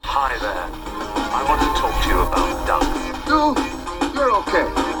Hi there. I want to talk to you about Doug. You're okay.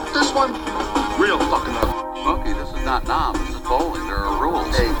 This one, real fucking up. Smokey, this is not Nam. This is bowling. There are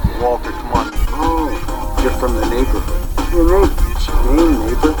rules. Hey, Walter, come on. Oh, you're from the neighborhood. Your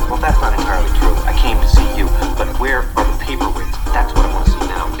neighbor? Well, that's not entirely true. I came to see you, but where are the paperweights? That's what I want to see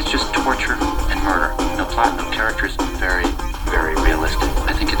now. It's just torture and murder. No plot, no characters. Very, very realistic.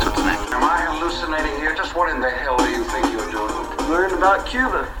 I think it's what's next. Am I hallucinating here? Just what in the hell do you think you're doing? Learn about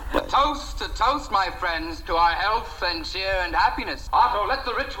Cuba. Toast, my friends, to our health and cheer and happiness. Otto, let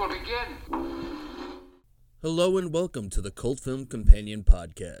the ritual begin. Hello and welcome to the Cult Film Companion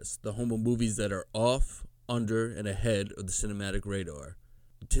Podcast, the home of movies that are off, under, and ahead of the cinematic radar.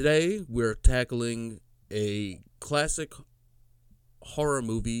 Today, we're tackling a classic horror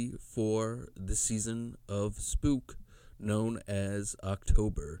movie for the season of Spook, known as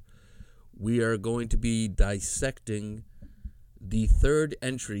October. We are going to be dissecting the third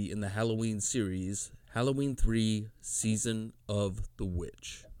entry in the Halloween series, Halloween 3, Season of the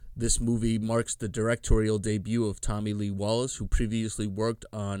Witch. This movie marks the directorial debut of Tommy Lee Wallace, who previously worked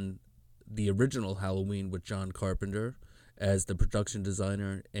on the original Halloween with John Carpenter as the production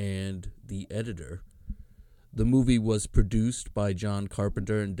designer and the editor. The movie was produced by John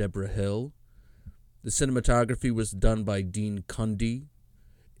Carpenter and Deborah Hill. The cinematography was done by Dean Cundy.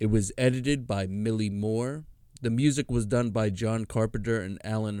 It was edited by Millie Moore. The music was done by John Carpenter and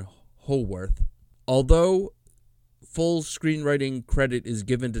Alan Howarth. Although full screenwriting credit is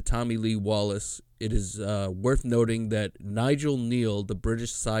given to Tommy Lee Wallace, it is worth noting that Nigel Neal, the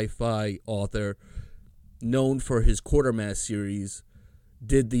British sci-fi author known for his Quatermass series,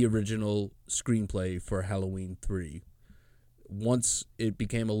 did the original screenplay for Halloween 3. Once it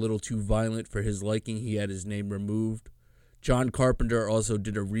became a little too violent for his liking, he had his name removed. John Carpenter also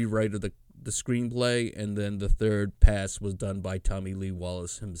did a rewrite of the screenplay, and then the third pass was done by Tommy Lee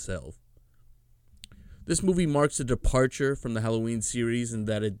Wallace himself. This movie marks a departure from the Halloween series in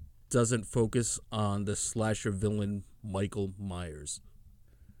that it doesn't focus on the slasher villain Michael Myers.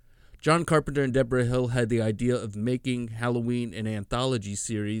 John Carpenter and Deborah Hill had the idea of making Halloween an anthology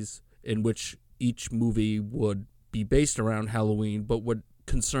series in which each movie would be based around Halloween but would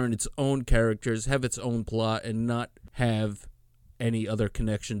concern its own characters, have its own plot, and not have any other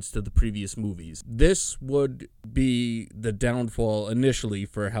connections to the previous movies. This would be the downfall initially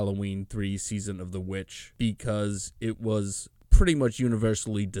for Halloween 3 Season of the Witch, because it was pretty much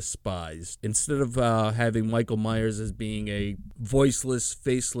universally despised. Instead of having Michael Myers as being a voiceless,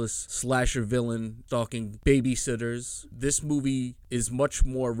 faceless slasher villain stalking babysitters, this movie is much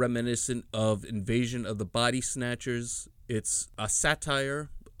more reminiscent of Invasion of the Body Snatchers. It's a satire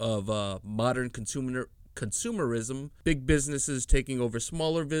of modern consumerism, big businesses taking over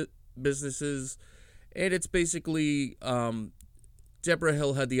smaller businesses, and it's basically Deborah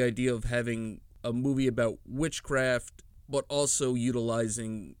Hill had the idea of having a movie about witchcraft but also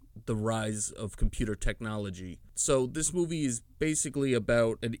utilizing the rise of computer technology. So this movie is basically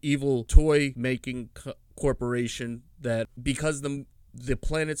about an evil toy-making corporation that, because the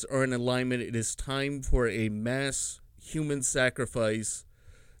planets are in alignment, it is time for a mass human sacrifice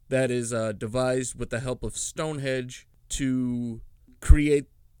that is devised with the help of Stonehenge to create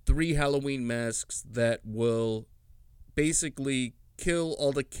 3 Halloween masks that will basically kill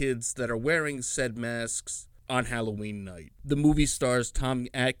all the kids that are wearing said masks on Halloween night. The movie stars Tom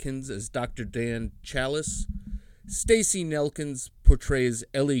Atkins as Dr. Dan Chalice. Stacey Nelkins portrays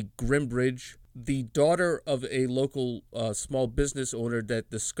Ellie Grimbridge, the daughter of a local small business owner that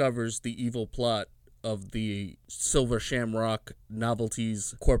discovers the evil plot of the Silver Shamrock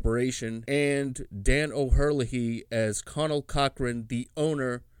Novelties Corporation, and Dan O'Herlihy as Connell Cochran, the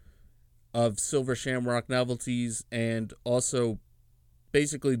owner of Silver Shamrock Novelties, and also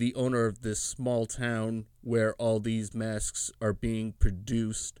basically the owner of this small town where all these masks are being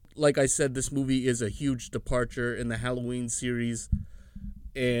produced. Like I said, this movie is a huge departure in the Halloween series,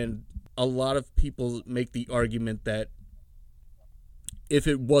 and a lot of people make the argument that if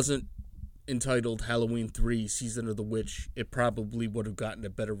it wasn't entitled Halloween 3 Season of the Witch, it probably would have gotten a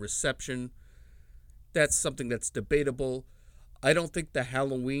better reception. That's something that's debatable. I don't think the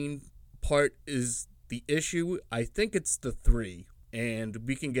Halloween part is the issue. I think it's the 3, and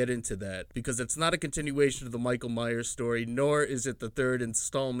we can get into that because it's not a continuation of the Michael Myers story, nor is it the third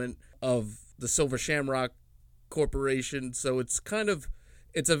installment of the Silver Shamrock Corporation. So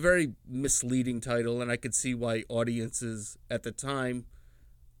it's a very misleading title, and I could see why audiences at the time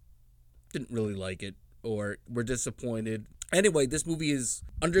didn't really like it or were disappointed. Anyway, this movie has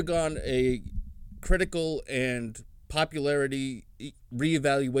undergone a critical and popularity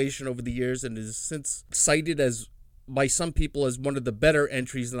reevaluation over the years and is since cited as by some people as one of the better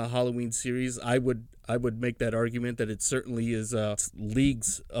entries in the Halloween series. I would make that argument that it certainly is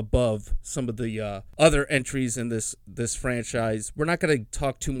leagues above some of the other entries in this franchise. We're not going to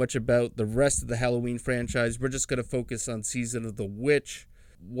talk too much about the rest of the Halloween franchise. We're just going to focus on Season of the Witch.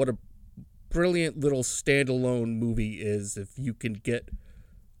 What a brilliant little standalone movie is if you can get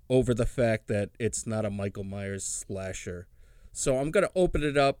over the fact that it's not a Michael Myers slasher. So I'm going to open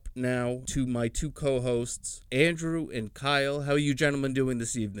it up now to my two co-hosts, Andrew and Kyle. How are you gentlemen doing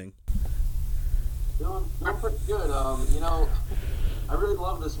this evening? Doing pretty good. I really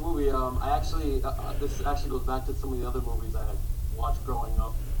love this movie. This actually goes back to some of the other movies I had watched growing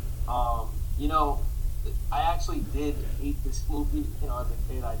up. I actually did hate this movie. As a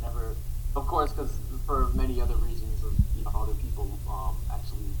kid, I never, of course, because for many other reasons of other people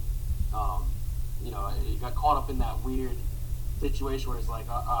I got caught up in that weird situation where it's like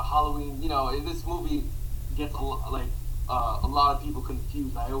Halloween. This movie gets a lot of people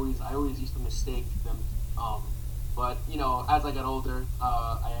confused. I always used to mistake them. But as I got older,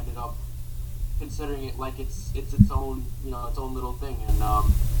 I ended up considering it like it's its own its own little thing. And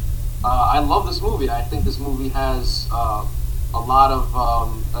I love this movie. I think this movie has a lot of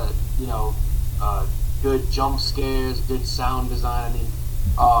good jump scares, good sound design. I mean,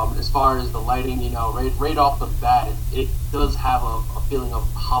 as far as the lighting, right off the bat, it does have a feeling of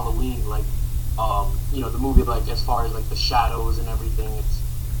Halloween, like the movie, like as far as like the shadows and everything. It's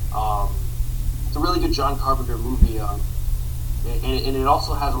a really good John Carpenter movie, and it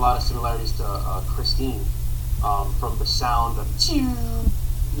also has a lot of similarities to Christine, from the sound of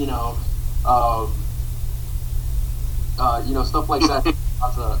stuff like that.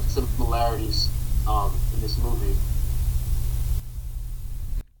 Lots of similarities in this movie.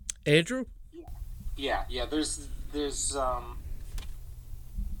 Andrew? Yeah. There's this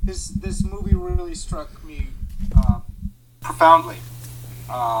movie really struck me profoundly.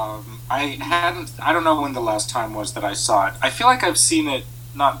 I don't know when the last time was that I saw it. I feel like I've seen it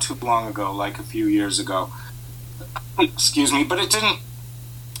not too long ago, like a few years ago. Excuse me, but it didn't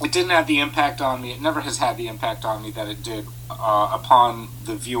have the impact on me. It never has had the impact on me that it did upon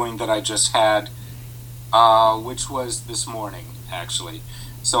the viewing that I just had, which was this morning, actually.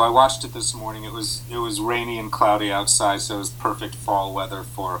 So I watched it this morning. It was rainy and cloudy outside, so it was perfect fall weather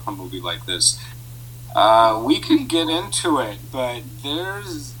for a movie like this. We can get into it, but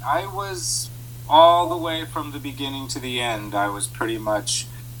I was all the way from the beginning to the end. I was pretty much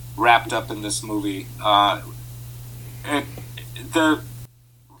wrapped up in this movie.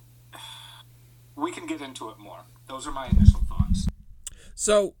 We can get into it more. Those are my initial thoughts.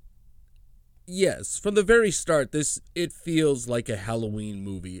 So, yes, from the very start, it feels like a Halloween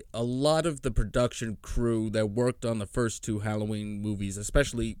movie. A lot of the production crew that worked on the first two Halloween movies,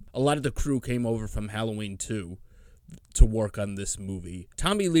 especially a lot of the crew came over from Halloween 2 to work on this movie.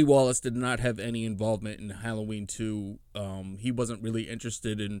 Tommy Lee Wallace did not have any involvement in Halloween 2. He wasn't really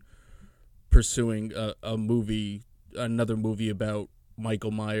interested in pursuing another movie about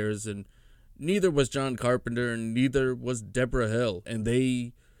Michael Myers, and neither was John Carpenter, and neither was Deborah Hill. And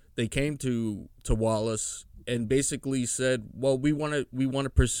they came to Wallace and basically said, well, we want to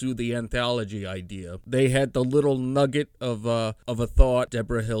pursue the anthology idea. They had the little nugget of a thought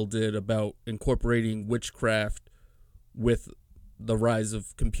Deborah Hill did about incorporating witchcraft with the rise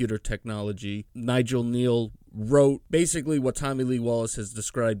of computer technology. Nigel Neal wrote basically what Tommy Lee Wallace has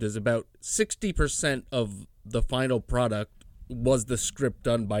described as about 60% of the final product was the script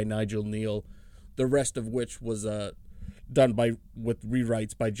done by Nigel Neal, the rest of which was done with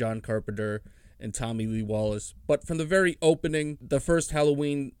rewrites by John Carpenter and Tommy Lee Wallace. But from the very opening, the first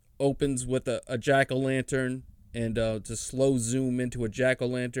Halloween opens with a jack-o'-lantern and to slow zoom into a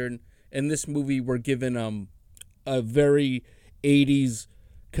jack-o'-lantern. In this movie, we're given a very 80s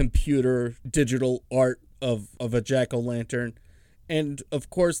computer digital art of a jack-o'-lantern. And, of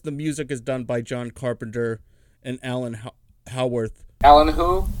course, the music is done by John Carpenter and Alan Howarth. Alan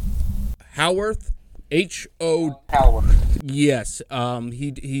who? Howarth? H-O... Howarth. Yes,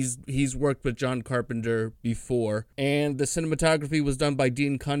 he's worked with John Carpenter before, and the cinematography was done by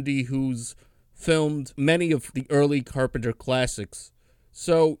Dean Cundy, who's filmed many of the early Carpenter classics.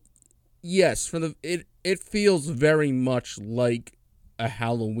 So, yes, it feels very much like a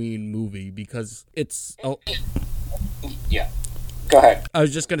Halloween movie because it's... Yeah, go ahead. I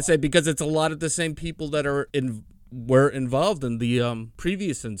was just going to say, because it's a lot of the same people that were involved in the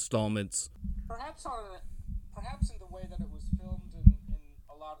previous installments. Perhaps in the way that it was filmed in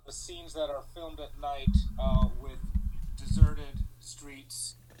a lot of the scenes that are filmed at night with deserted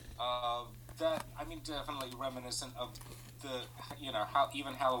streets. Definitely reminiscent of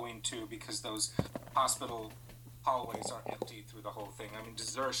even Halloween 2, because those hospital hallways are empty through the whole thing. I mean,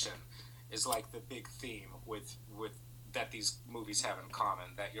 desertion is like the big theme with that these movies have in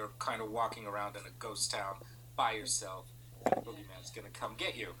common. That you're kind of walking around in a ghost town by yourself, and the boogeyman's gonna come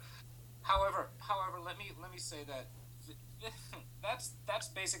get you. However, let me say that that's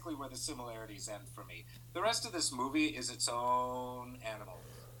basically where the similarities end for me. The rest of this movie is its own animal.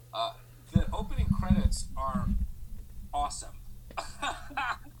 The opening credits are awesome.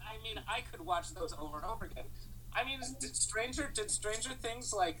 I mean, I could watch those over and over again. I mean, did Stranger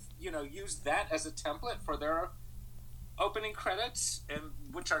Things use that as a template for their opening credits, and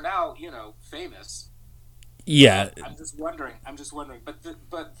which are now famous? Yeah. I'm just wondering. But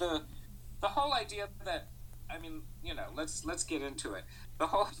the whole idea that, I mean, let's get into it. The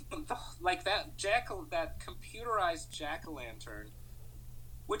whole that computerized jack-o'-lantern,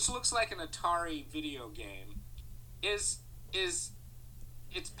 which looks like an Atari video game, is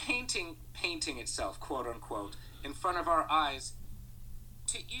it's painting itself, quote unquote, in front of our eyes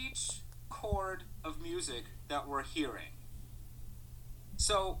to each chord of music that we're hearing.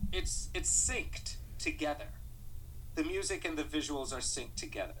 So it's synced together. The music and the visuals are synced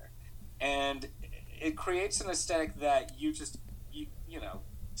together, and it creates an aesthetic that you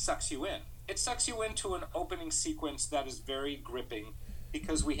sucks you in. It sucks you into an opening sequence that is very gripping,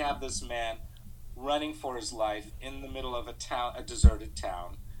 because we have this man running for his life in the middle of a deserted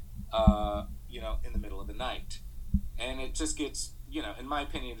town, in the middle of the night. And it just gets, in my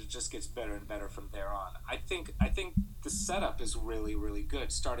opinion, it just gets better and better from there on. I think the setup is really, really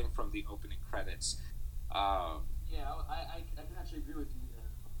good, starting from the opening credits. I can actually agree with you there,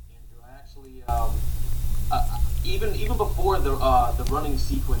 Andrew. I actually, even before the running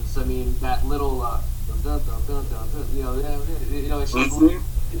sequence, I mean, that little, it's just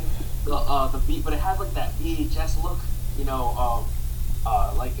the beat, but it had like that VHS look,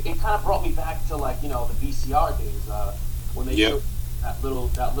 like it kind of brought me back to the VCR days, when they showed that little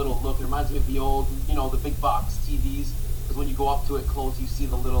look. It reminds me of the old, the big box TVs, because when you go up to it close, you see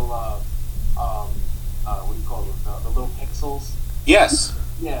the little, what do you call it, the little pixels. Yes.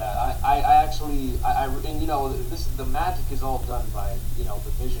 Yeah, I actually, this the magic is all done by,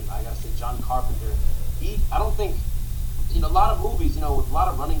 the vision. I gotta say, John Carpenter. I don't think, a lot of movies, with a lot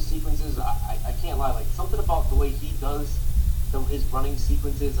of running sequences, I can't lie, like something about the way he does his running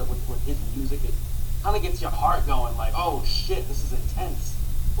sequences with his music, it kind of gets your heart going, like, oh shit, this is intense.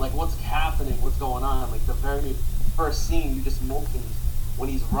 Like, what's happening? What's going on? Like, the very first scene you just mentioned, when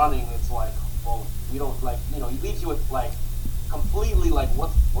he's running, it's like, well, we don't, he leaves you with, completely,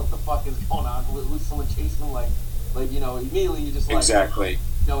 what the fuck is going on? Was someone chasing him? Immediately you just, exactly.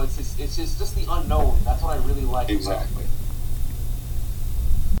 It's just the unknown. That's what I really like. Exactly.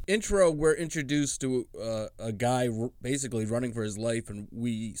 Intro, we're introduced to a guy basically running for his life, and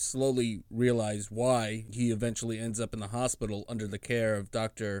we slowly realize why he eventually ends up in the hospital under the care of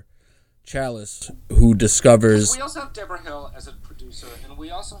Dr. Chalice, who discovers... We also have Deborah Hill as a producer, and we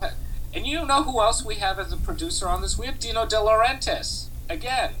also have... And you know who else we have as a producer on this? We have Dino De Laurentiis.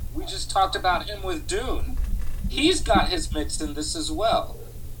 Again, we just talked about him with Dune. He's got his mitts in this as well.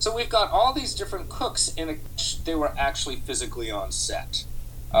 So we've got all these different cooks they were actually physically on set.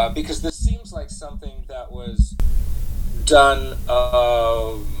 Because this seems like something that was done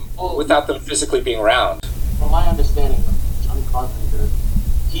without them physically being around. From my understanding of John Carpenter,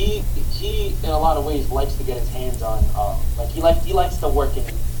 he in a lot of ways likes to get his hands on, he likes to work in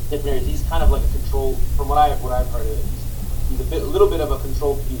different areas. He's kind of like a control, from what I've heard of it, he's a little bit of a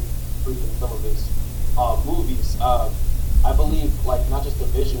control freak in some of his movies. I believe, not just the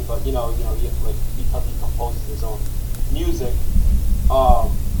vision, but because he composes his own music.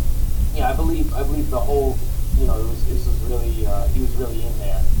 I believe the whole, he was really in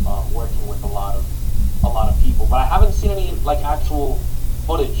there, working with a lot of people. But I haven't seen any actual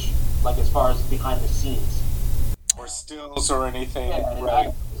footage, as far as behind the scenes or stills or anything. Yeah,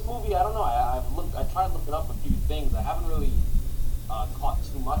 right. This movie, I don't know. I tried looking up a few things. I haven't really caught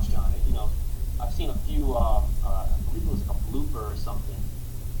too much on it. I've seen a few. I believe it was like a blooper or something.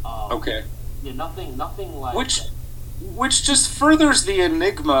 Okay. Yeah, nothing like. Which just furthers the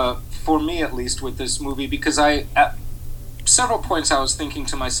enigma, for me at least, with this movie, because at several points I was thinking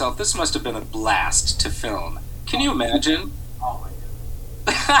to myself, this must have been a blast to film. Can you imagine? Oh my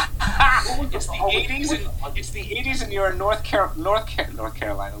god. It's the 80s, it's the 80s, and you're in North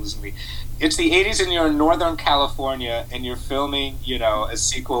Carolina. Listen to me. It's the 80s, and you're in Northern California, and you're filming, a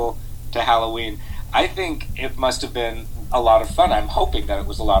sequel to Halloween. I think it must have been a lot of fun. I'm hoping that it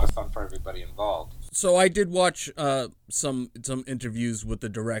was a lot of fun for everybody involved. So I did watch some interviews with the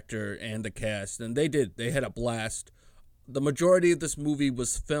director and the cast, and they had a blast. The majority of this movie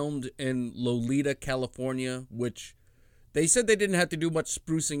was filmed in Lolita, California, which they said they didn't have to do much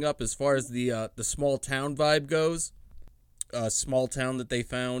sprucing up as far as the small town vibe goes. A small town that they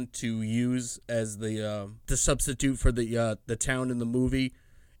found to use as the substitute for the town in the movie,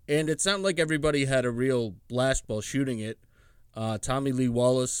 and it sounded like everybody had a real blast while shooting it. Tommy Lee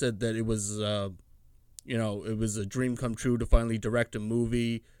Wallace said that it was it was a dream come true to finally direct a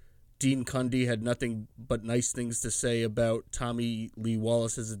movie. Dean Cundy had nothing but nice things to say about Tommy Lee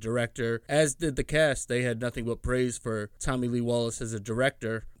Wallace as a director, as did the cast. They had nothing but praise for Tommy Lee Wallace as a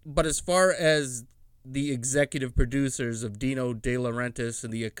director. But as far as the executive producers of Dino De Laurentiis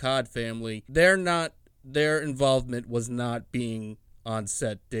and the Akkad family, their involvement was not being on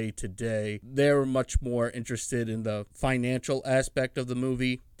set day to day. They were much more interested in the financial aspect of the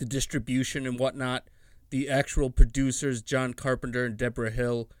movie, the distribution and whatnot. The actual producers, John Carpenter and Deborah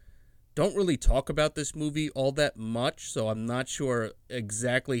Hill, don't really talk about this movie all that much, so I'm not sure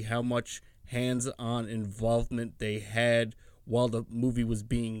exactly how much hands-on involvement they had while the movie was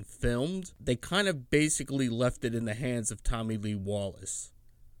being filmed. They kind of basically left it in the hands of Tommy Lee Wallace,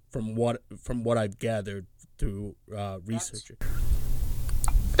 from what I've gathered through research.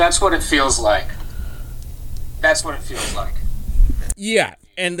 That's what it feels like. Yeah,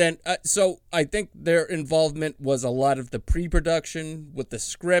 and then, so I think their involvement was a lot of the pre-production with the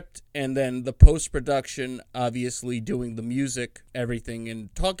script, and then the post-production, obviously doing the music, everything.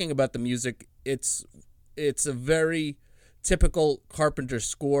 And talking about the music, it's a very typical Carpenter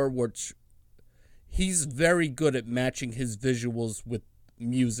score, which he's very good at matching his visuals with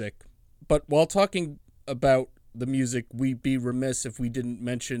music. But while talking about the music, we'd be remiss if we didn't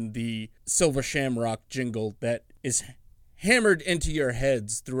mention the Silver Shamrock jingle that is hammered into your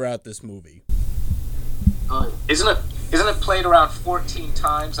heads throughout this movie. Isn't it played around 14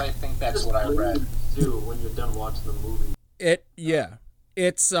 times? I think that's what I read. Too, when you're done watching the movie.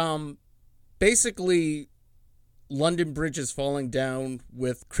 It's basically London Bridge is falling down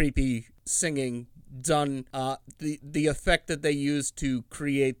with creepy singing done. The effect that they used to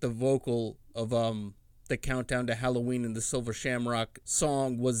create the vocal of the countdown to Halloween in the Silver Shamrock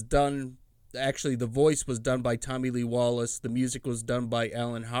song was done. Actually, the voice was done by Tommy Lee Wallace. The music was done by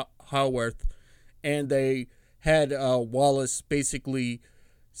Alan Howarth. And they had Wallace basically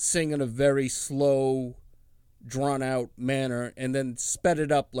sing in a very slow, drawn-out manner and then sped it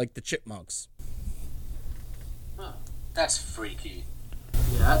up like the Chipmunks. Huh. That's freaky.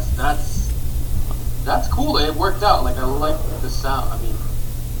 Yeah, that's cool. It worked out. Like, I like the sound. I mean,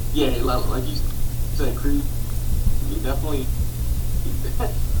 yeah, like you said, Creed, you definitely...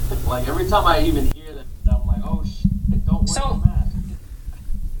 Like, every time I even hear that, I'm like, oh, shit, don't wear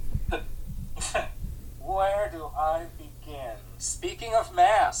the mask. Where do I begin? Speaking of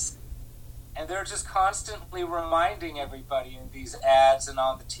masks, and they're just constantly reminding everybody in these ads and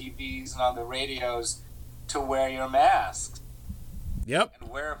on the TVs and on the radios to wear your masks. Yep. And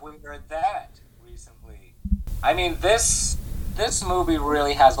where have we heard that recently? I mean, this movie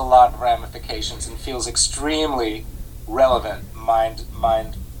really has a lot of ramifications and feels extremely relevant.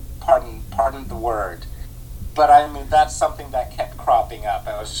 Pardon the word, but I mean that's something that kept cropping up.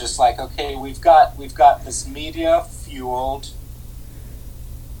 I was just like, okay, we've got this media fueled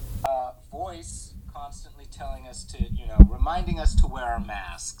voice constantly telling us to, reminding us to wear our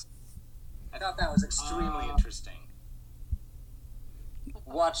masks. I thought that was extremely interesting.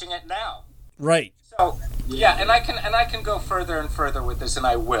 Watching it now, right? So yeah, and I can go further and further with this, and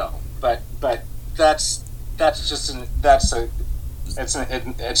I will. But that's just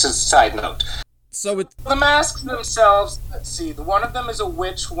it's a side note. So the masks themselves, let's see. One of them is a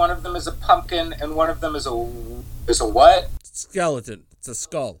witch, one of them is a pumpkin, and one of them is a what? Skeleton. It's a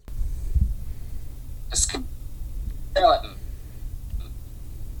skull. A skeleton.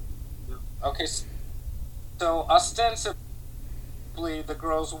 Okay, so ostensibly the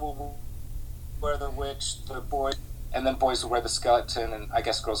girls will wear the witch, the boys, and then boys will wear the skeleton, and I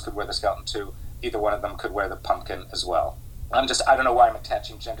guess girls could wear the skeleton too. Either one of them could wear the pumpkin as well. I don't know why I'm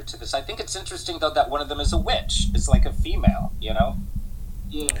attaching gender to this. I think it's interesting, though, that one of them is a witch. It's like a female, Yeah.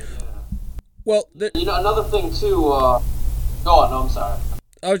 Well, another thing, too, go on, no, I'm sorry.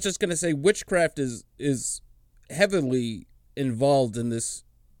 I was just going to say, witchcraft is heavily involved in this.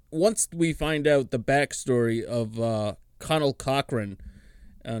 Once we find out the backstory of Connell Cochran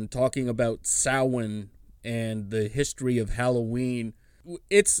and talking about Samhain and the history of Halloween,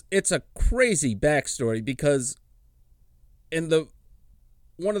 it's a crazy backstory because in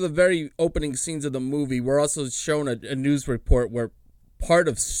one of the very opening scenes of the movie, we're also shown a news report where part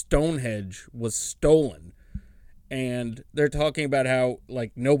of Stonehenge was stolen. And they're talking about how,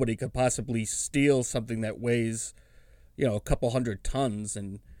 like, nobody could possibly steal something that weighs, a couple hundred tons,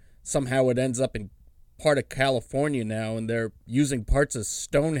 and somehow it ends up in part of California now, and they're using parts of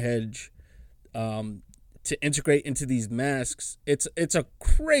Stonehenge to integrate into these masks. It's a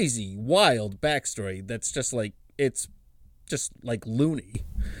crazy, wild backstory that's just like, it's just like loony.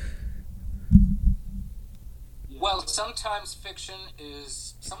 Well, sometimes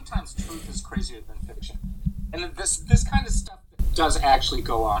sometimes truth is crazier than fiction. And this kind of stuff does actually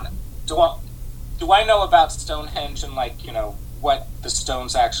go on. Do I know about Stonehenge and, like, what the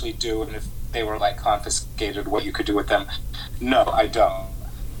stones actually do, and if they were, like, confiscated, what you could do with them? No, I don't.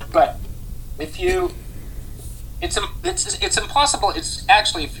 But if you... It's impossible. It's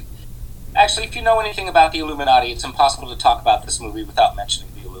actually, if you know anything about the Illuminati, it's impossible to talk about this movie without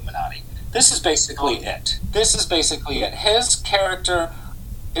mentioning the Illuminati. This is basically it. His character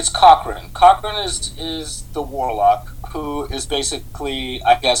is Cochrane. Cochrane is the warlock who is basically,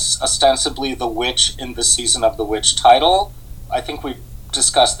 I guess, ostensibly the witch in the Season of the Witch title. I think we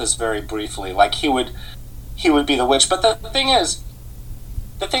discussed this very briefly. Like, he would be the witch. But the thing is,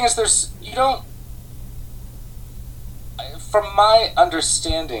 from my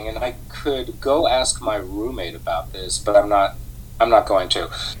understanding, and I could go ask my roommate about this, but I'm not going to.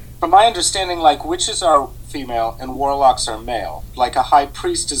 From my understanding, like, witches are female and warlocks are male. Like, a high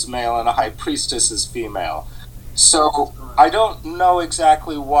priest is male and a high priestess is female. So I don't know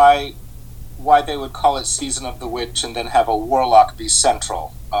exactly why they would call it Season of the Witch and then have a warlock be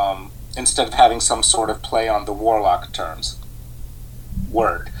central, instead of having some sort of play on the warlock terms.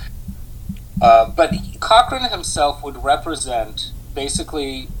 Word. But Cochrane himself would represent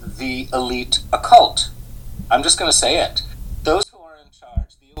basically the elite occult. I'm just going to say it. Those who are in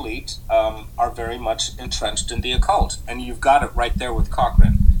charge, the elite, are very much entrenched in the occult. And you've got it right there with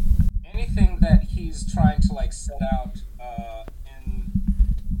Cochrane. Anything that he's trying to, like, set out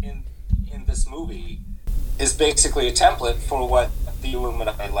in this movie is basically a template for what the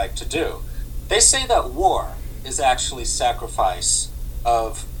Illuminati like to do. They say that war is actually sacrifice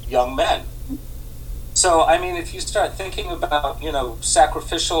of young men. So, I mean, if you start thinking about,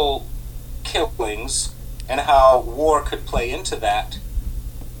 sacrificial killings and how war could play into that,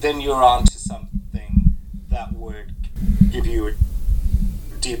 then you're on to something that would give you a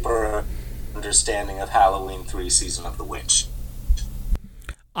deeper understanding of Halloween 3 Season of the Witch.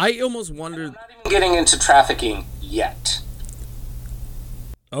 I almost wondered... I'm not even getting into trafficking yet.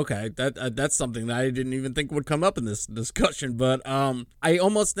 Okay, that's something that I didn't even think would come up in this discussion, but I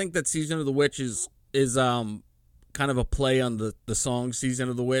almost think that Season of the Witch is kind of a play on the song Season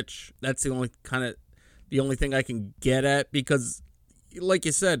of the Witch. That's the only thing I can get at, because, like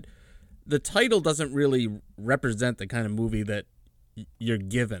you said, the title doesn't really represent the kind of movie that you're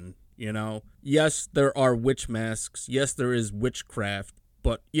given, Yes, there are witch masks. Yes, there is witchcraft.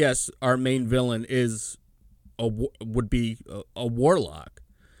 But yes, our main villain would be a warlock.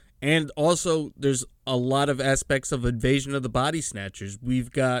 And also, there's a lot of aspects of Invasion of the Body Snatchers. We've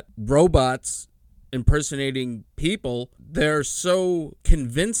got robots impersonating people. They're so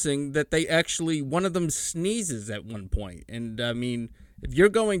convincing that they actually, one of them sneezes at one point. And I mean, if you're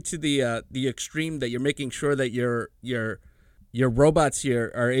going to the extreme that you're making sure that your robots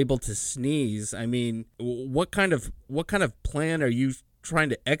here are able to sneeze, I mean, what kind of plan are you trying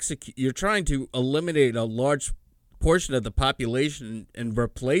to execute? You're trying to eliminate a large portion of the population and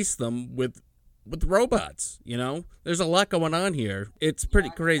replace them with robots. There's a lot going on here. It's pretty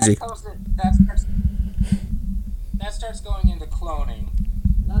crazy. That starts going into cloning,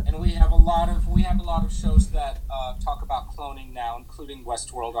 and we have a lot of shows that talk about cloning now, including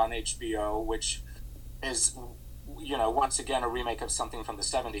Westworld on HBO, which is once again a remake of something from the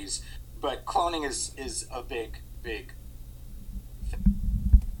 70s. But cloning is a big thing.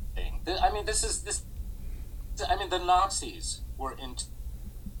 The Nazis were into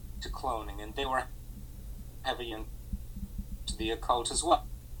cloning, and they were heavy into the occult as well.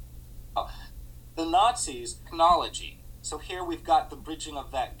 The Nazis, technology. So here we've got the bridging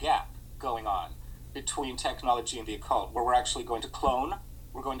of that gap going on between technology and the occult, where we're actually going to clone.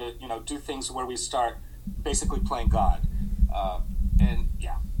 We're going to, do things where we start basically playing God. And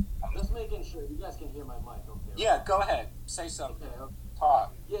yeah. Just making sure you guys can hear my mic, okay? Yeah, go ahead. Say something. Okay.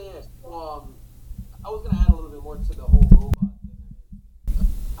 Talk. Yeah. Well, I was gonna add a little bit more to the whole robot thing.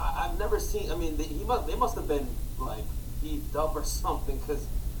 I've never seen. I mean, they must have been like beefed up or something, because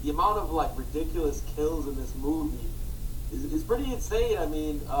the amount of like ridiculous kills in this movie is pretty insane. I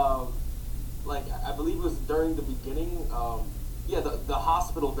mean, like I believe it was during the beginning. The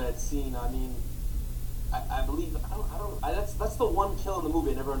hospital bed scene. I mean, I believe that's the one kill in the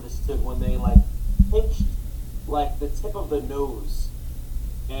movie I never understood, when they like pinched like the tip of the nose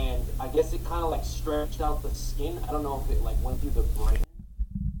and I guess it kind of like stretched out the skin. I don't know if it like went through the brain.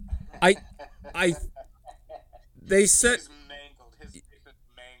 I they said He's mangled. His face is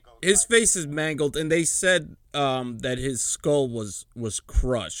mangled. his face is mangled, and they said that his skull was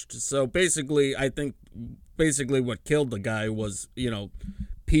crushed. So basically, I think what killed the guy was,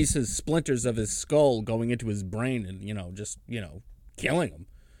 pieces, splinters of his skull going into his brain, and just killing him.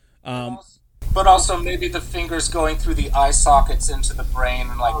 But also maybe the fingers going through the eye sockets into the brain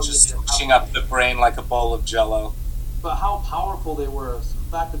and like just pushing up the brain like a bowl of jello. But how powerful they were, so the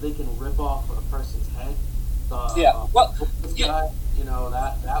fact that they can rip off a person's head. This guy,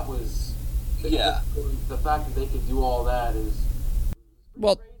 that was. The fact that they could do all that is.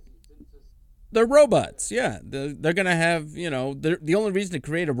 Well, they're robots, yeah. They're gonna have, the only reason to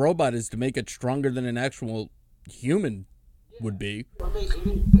create a robot is to make it stronger than an actual human would be.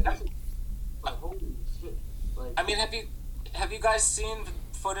 I mean, have you guys seen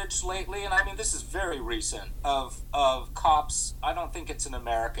footage lately? And I mean, this is very recent of cops. I don't think it's in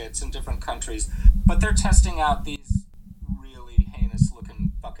America; it's in different countries. But they're testing out these really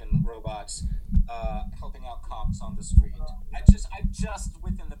heinous-looking fucking robots, helping out cops on the street. I just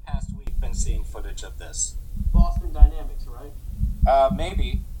within the past week been seeing footage of this. Boston Dynamics, right?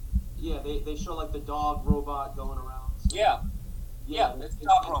 Maybe. Yeah, they show like the dog robot going around. So. Yeah, it's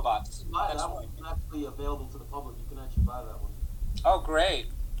dog robots. That one's actually available to the public. You can actually buy that one. Oh, great.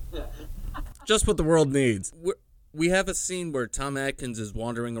 Yeah. Just what the world needs. We have a scene where Tom Atkins is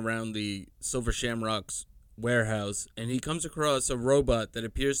wandering around the Silver Shamrock's warehouse, and he comes across a robot that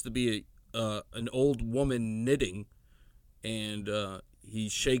appears to be an old woman knitting, and he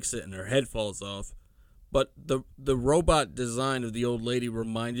shakes it and her head falls off. But the robot design of the old lady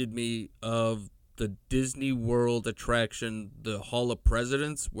reminded me of the Disney World attraction, the Hall of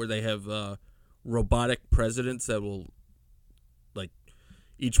Presidents, where they have robotic presidents that will, like,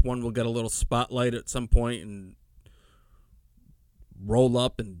 each one will get a little spotlight at some point and roll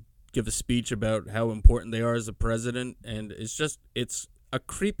up and give a speech about how important they are as a president. And it's a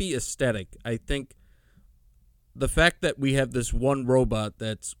creepy aesthetic. I think the fact that we have this one robot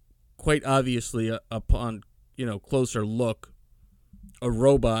that's quite obviously, upon closer look, a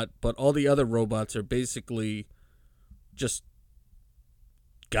robot, but all the other robots are basically just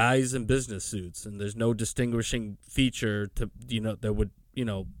guys in business suits, and there's no distinguishing feature to that would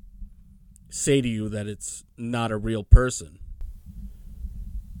say to you that it's not a real person.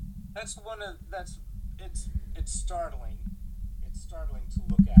 It's startling. It's startling to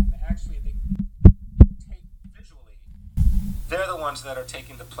look at, and actually they take visually. They're the ones that are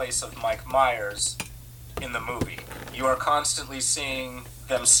taking the place of Mike Myers in the movie. You are constantly seeing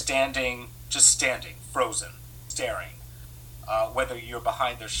them standing, frozen, staring. Whether you're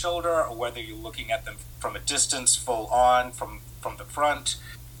behind their shoulder or whether you're looking at them from a distance, full on, from the front.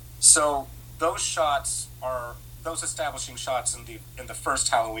 So those establishing shots in the first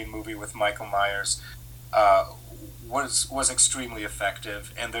Halloween movie with Michael Myers was extremely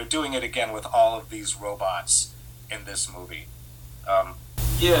effective, and they're doing it again with all of these robots in this movie. I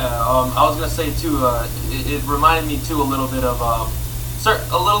was gonna say too. It reminded me too a little bit of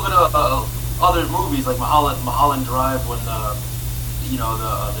other movies like Mulholland Drive, when the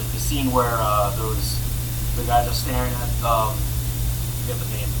scene where the guys are staring at I forget the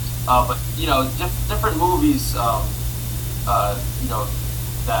name, but different movies that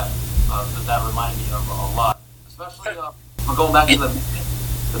remind me of a lot, especially going back to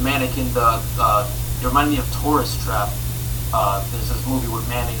the mannequin. It reminded me of Tourist Trap. There's this movie with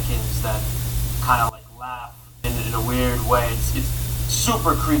mannequins that kind of like laugh in a weird way. It's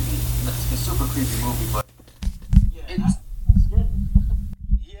super creepy. It's a super creepy movie, but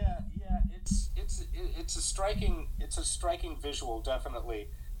it's a striking visual, definitely.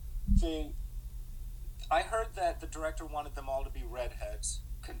 I heard that the director wanted them all to be redheads,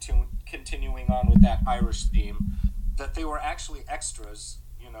 continuing on with that Irish theme, that they were actually extras,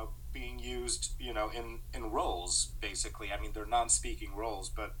 being used, in roles, basically. I mean, they're non-speaking roles,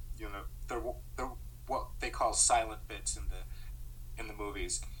 but, they're what they call silent bits in the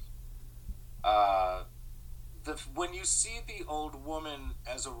movies. When you see the old woman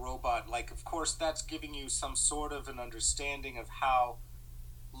as a robot, like, of course, that's giving you some sort of an understanding of how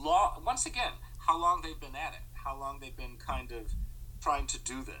long, once again, how long they've been at it, how long they've been kind of trying to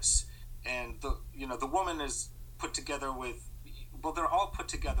do this. And the woman is put together with, well, they're all put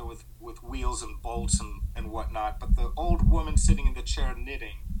together with wheels and bolts and whatnot, but the old woman sitting in the chair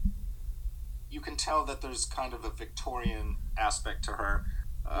knitting, you can tell that there's kind of a Victorian aspect to her.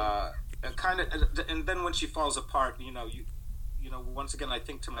 And then when she falls apart, once again, I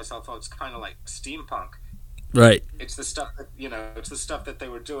think to myself, oh, it's kind of like steampunk. Right. It's the stuff that it's the stuff that they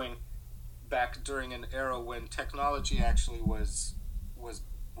were doing back during an era when technology actually was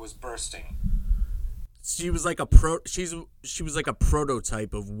bursting. She was like she was like a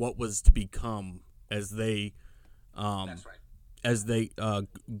prototype of what was to become as they That's right. as they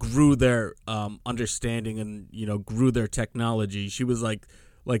grew their understanding and grew their technology. She was like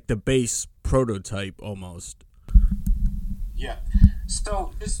the base prototype almost. Yeah.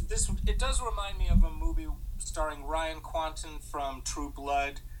 So this it does remind me of a movie starring Ryan Quanten from True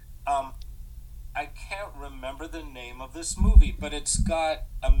Blood. I can't remember the name of this movie, but it's got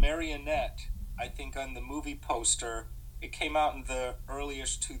a marionette, I think, on the movie poster. It came out in the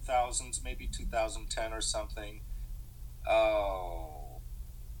early-ish 2000s, maybe 2010 or something. Oh.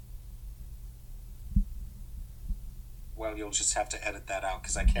 Well, you'll just have to edit that out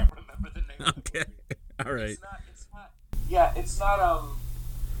because I can't remember the name of the movie. All right. It's not. Yeah, it's not.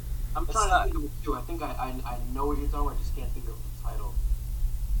 I'm trying to think of it too. I think I know what you're talking about. I just can't think of the title.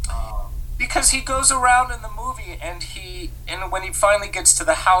 Because he goes around in the movie, and when he finally gets to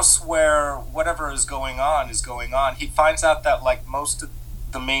the house where whatever is going on, he finds out that like most of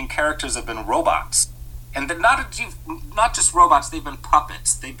the main characters have been robots, and they're not just robots. They've been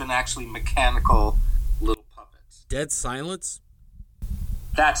puppets. They've been actually mechanical little puppets. Dead Silence?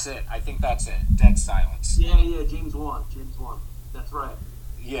 That's it. I think that's it. Dead Silence. Yeah, James Wan. That's right.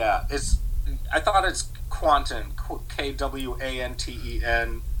 Yeah, I thought it's Quanten,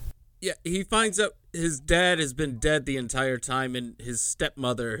 Kwanten. Yeah, he finds out his dad has been dead the entire time, and his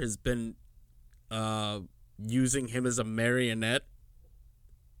stepmother has been using him as a marionette.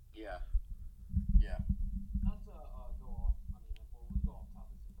 Yeah. Not to go off. We go off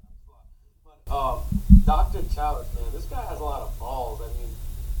topic sometimes, but Dr. Chowd, man, this guy has a lot of balls. I mean,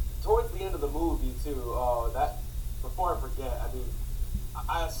 towards the end of the movie too. That before I forget, I mean,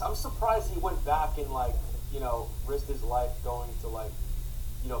 I'm surprised he went back and risked his life going to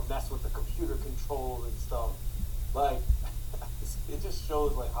mess with the computer controls and stuff. Like, it just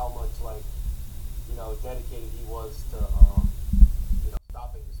shows how much dedicated he was to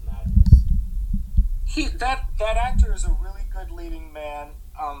stopping this madness. That actor is a really good leading man.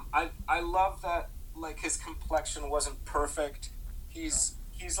 I love that his complexion wasn't perfect. He's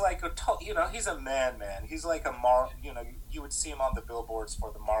like he's a man. He's like a you would see him on the billboards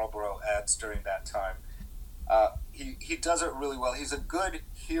for the Marlboro ads during that time. He does it really well. He's a good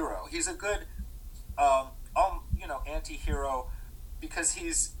hero. He's a good anti-hero because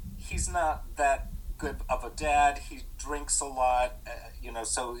he's not that good of a dad. He drinks a lot,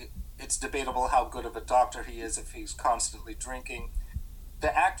 so it's debatable how good of a doctor he is if he's constantly drinking.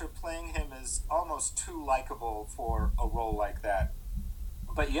 The actor playing him is almost too likable for a role like that.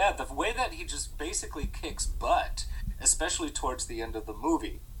 But yeah, the way that he just basically kicks butt, especially towards the end of the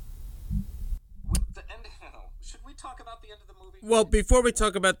movie. Should we talk about the end of the movie? Well, before we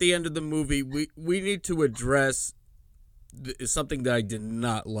talk about the end of the movie, we need to address something that I did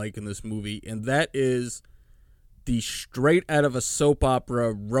not like in this movie, and that is the straight out of a soap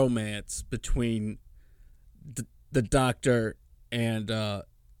opera romance between the doctor and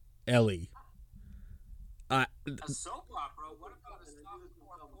Ellie. A soap opera? What about a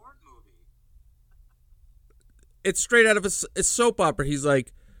softcore porn movie? It's straight out of a soap opera. He's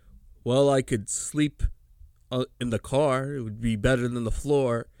like, well, I could sleep in the car. It would be better than the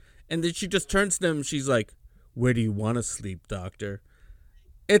floor. And then she just turns to him. She's like, where do you want to sleep, doctor?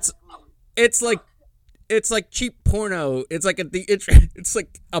 It's like cheap porno. It's like it's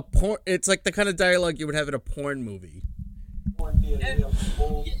like a porn. It's like the kind of dialogue you would have in a porn movie. Her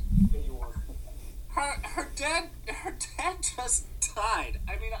dad just died.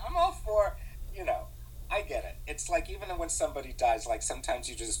 I mean, I'm all for, I get it. It's like even when somebody dies, sometimes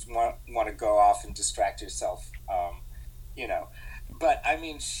you just want to go off and distract yourself, But I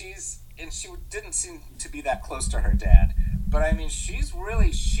mean, she didn't seem to be that close to her dad. But I mean, she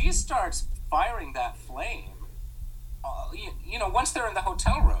starts firing that flame. Once they're in the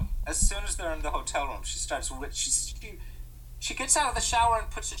hotel room, as soon as they're in the hotel room, she gets out of the shower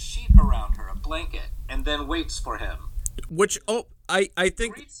and puts a sheet around her, a blanket, and then waits for him. Which, I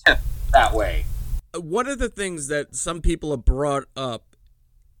think Treats him that way. One of the things that some people have brought up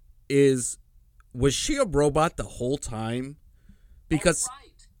is, was she a robot the whole time? Because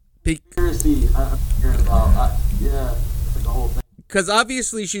Conspiracy, I'm hearing about. Yeah, the whole thing. Because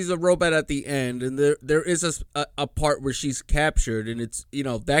obviously she's a robot at the end, and there is a part where she's captured, and it's,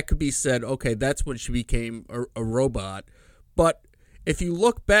 that could be said, okay, that's when she became a robot. But if you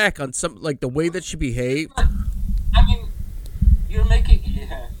look back on some, the way that she behaved, I mean, you're making,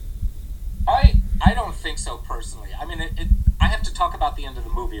 yeah. I don't think so personally. I mean, I have to talk about the end of the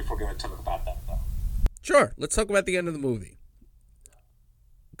movie if we're going to talk about that, though. Sure, let's talk about the end of the movie.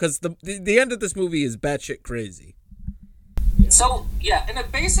 Because the end of this movie is batshit crazy. So, yeah, and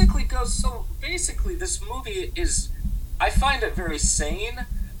it basically goes, so basically this movie is, I find it very sane.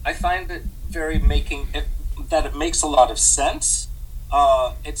 I find it very that it makes a lot of sense.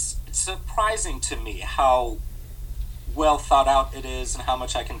 It's surprising to me how well thought out it is and how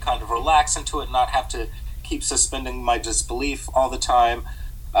much I can kind of relax into it and not have to keep suspending my disbelief all the time.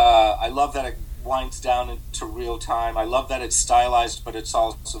 I love that it winds down into real time. I love that it's stylized, but it's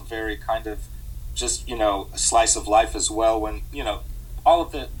also very kind of just, a slice of life as well when, all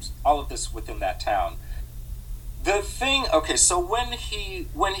of this within that town. The thing, okay, so when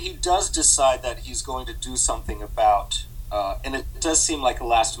he does decide that he's going to do something about, and it does seem like a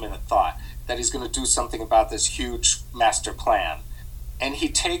last minute thought, that he's going to do something about this huge master plan, and he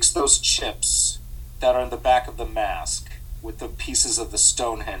takes those chips that are in the back of the mask with the pieces of the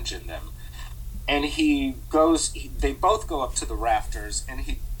Stonehenge in them, and they both go up to the rafters, and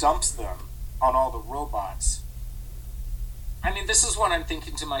he dumps them on all the robots. I mean, this is what I'm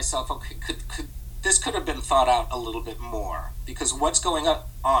thinking to myself, okay, this could have been thought out a little bit more, because what's going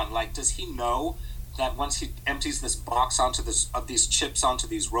on? Like, does he know that once he empties this box of these chips onto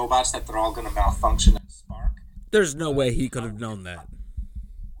these robots, that they're all going to malfunction and spark? There's no way he could have known that.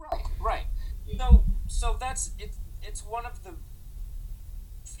 Right. So that's it. It's one of the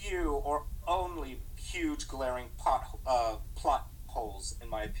few or only huge glaring plot holes, in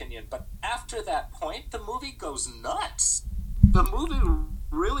my opinion. But after that point, the movie goes nuts. The movie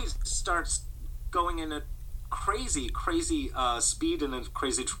really starts going in a crazy speed and a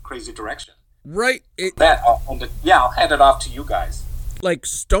crazy direction. Right. I'll hand it off to you guys. Like,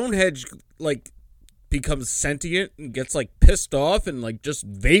 Stonehenge, becomes sentient and gets, pissed off and, just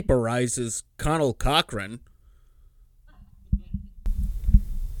vaporizes Connell Cochran.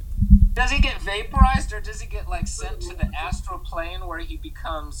 Does he get vaporized, or does he get, sent to the astral plane where he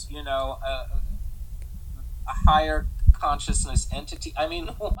becomes, a higher consciousness entity? I mean,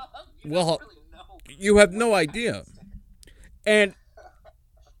 well, you have no idea. And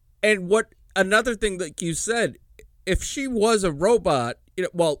what another thing that you said, if she was a robot,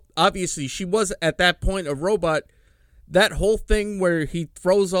 obviously she was at that point a robot. That whole thing where he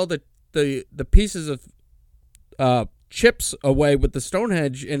throws all the pieces of chips away with the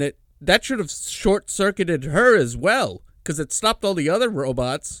Stonehenge in it, that should have short-circuited her as well, because it stopped all the other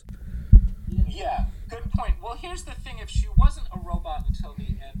robots. Yeah, good point. Well, here's the thing. If she wasn't a robot until the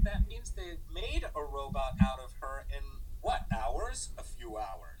end, that means they made a robot out of her in, hours? A few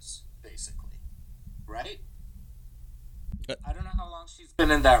hours, basically. Right? I don't know how long she's been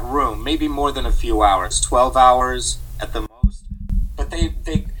in that room. Maybe more than a few hours. 12 hours at the most. But they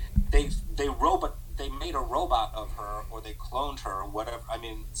made a robot of her, or they cloned her, or whatever. I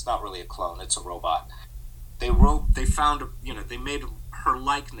mean, it's not really a clone, it's a robot. They found, they made her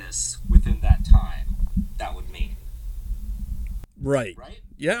likeness within that time. That would mean. Right?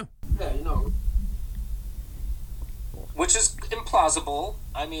 Yeah. Yeah, Which is implausible.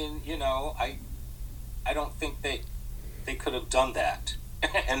 I mean, I don't think they could have done that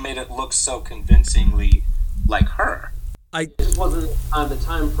and made it look so convincingly like her. It just wasn't on the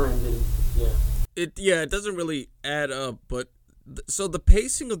time frame. It doesn't really add up. But so the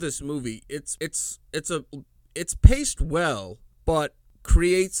pacing of this movie, it's paced well, but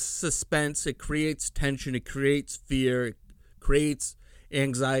creates suspense. It creates tension. It creates fear. It creates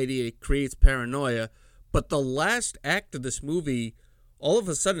anxiety. It creates paranoia. But the last act of this movie, all of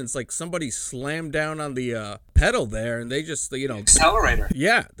a sudden, it's like somebody slammed down on the pedal there, and they just, accelerator.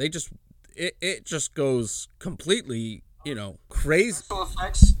 Yeah, they just it just goes completely, crazy. Special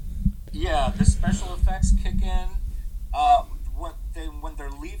effects. Yeah, the special effects kick in. When they're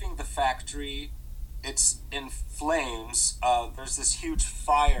leaving the factory, it's in flames. There's this huge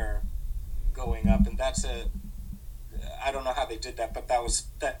fire going up, and I don't know how they did that, but that was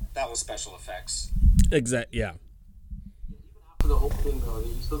special effects. Exactly. Yeah. Even after the whole thing, though,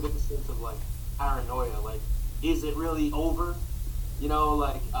 you still get the sense of paranoia. Is it really over?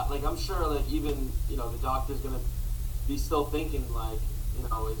 I'm sure, even the doctor's gonna be still thinking, even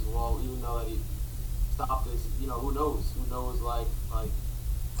though that he stopped this, who knows?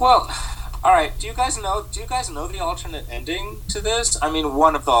 Well, all right. Do you guys know the alternate ending to this? I mean,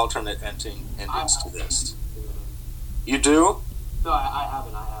 one of the alternate endings to this. You do? No, I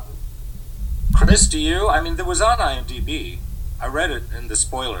haven't. Chris, do you? I mean, there was on IMDb. I read it in the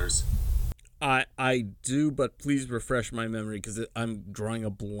spoilers. I do, but please refresh my memory, because I'm drawing a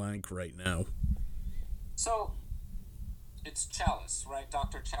blank right now. So, it's Chalice, right?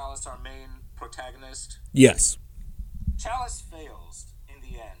 Dr. Chalice, our main protagonist. Yes. Chalice fails in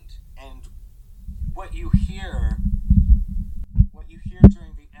the end, and what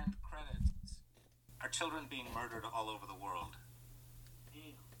children being murdered all over the world.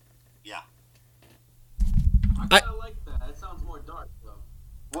 Yeah. I kind of like that. It sounds more dark, though.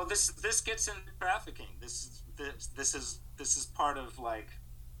 Well, this gets into trafficking. This is part of like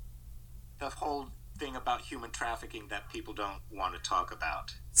the whole thing about human trafficking that people don't want to talk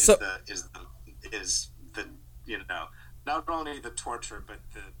about. Is the you know, not only the torture but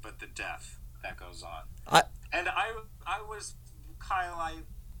the death that goes on. I was Kyle.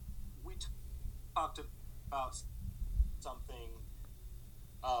 We talked about something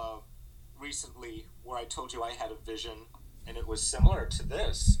recently where I told you I had a vision, and it was similar to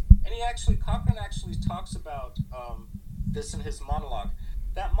this. And Cochran actually talks about this in his monologue.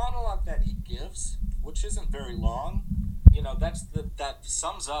 That monologue that he gives, which isn't very long, you know, that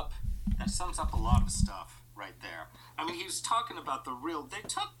sums up a lot of stuff right there. I mean, he was talking about they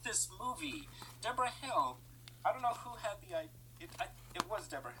took this movie, Deborah Hill. I don't know who had the idea. It was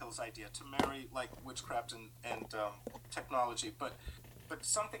Deborah Hill's idea to marry like witchcraft and technology, but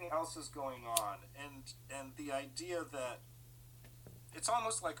something else is going on, and the idea that it's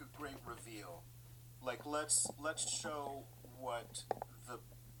almost like a great reveal. Like let's show what the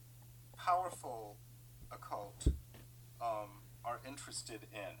powerful occult are interested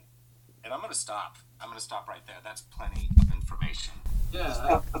in. And I'm gonna stop right there. That's plenty of information.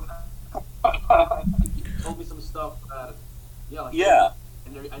 Yeah. Told me some stuff that I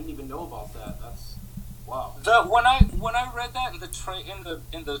didn't even know about that. That's wow. When I read that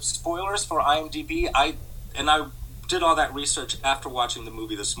in the spoilers for IMDb, I did all that research after watching the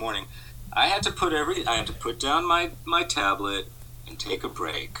movie this morning. I had to put down my tablet and take a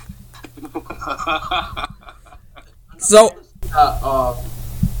break. So that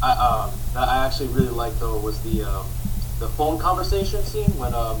I actually really liked though was the phone conversation scene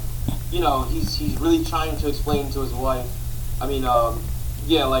when he's really trying to explain to his wife. I mean,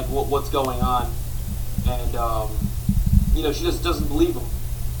 like what's going on, and she just doesn't believe him.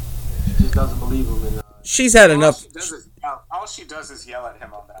 She just doesn't believe him, and she's had enough. All she does is yell at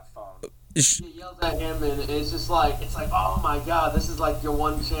him on that phone. She yells at him, and it's just like oh my god, this is like your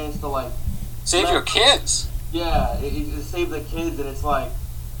one chance to like save your kids. Yeah, save the kids, and it's like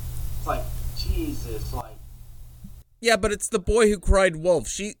Jesus, like. Yeah, but it's the boy who cried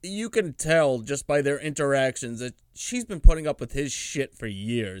wolf. You can tell just by their interactions that she's been putting up with his shit for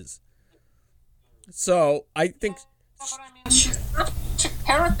years. So I think. Yeah, but I mean, she's a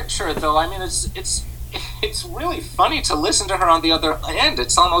caricature, though. I mean, it's really funny to listen to her on the other end.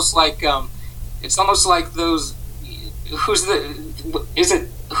 It's almost like those. Who's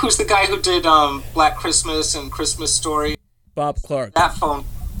the guy who did Black Christmas and Christmas Story? Bob Clark. That phone.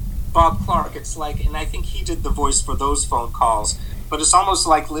 Bob Clark, it's like, and I think he did the voice for those phone calls, but it's almost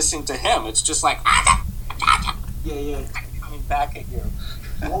like listening to him. It's just like, yeah, coming back at you.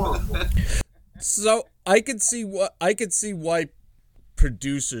 Horrible. So I could see why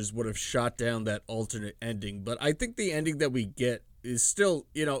producers would have shot down that alternate ending, but I think the ending that we get is still,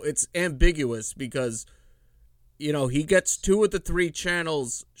 it's ambiguous because, he gets 2 of the 3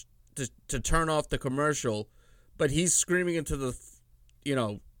 channels to turn off the commercial, but he's screaming into the,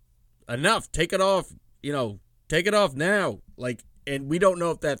 enough, take it off, take it off now. Like, and we don't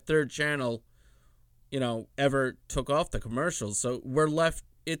know if that 3rd channel, ever took off the commercials. So we're left,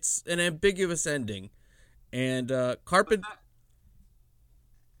 it's an ambiguous ending. And Carpenter.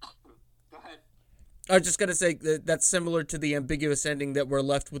 Go ahead. I was just going to say that's similar to the ambiguous ending that we're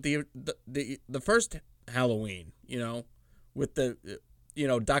left with the first Halloween, with the,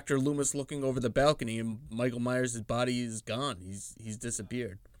 Dr. Loomis looking over the balcony and Michael Myers' body is gone. He's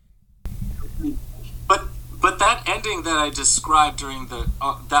disappeared. But that ending that I described during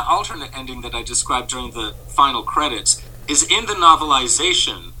that alternate ending that I described during the final credits is in the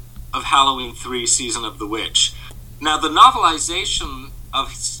novelization of Halloween 3: Season of the Witch. Now, the novelization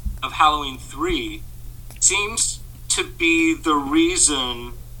of Halloween 3 seems to be the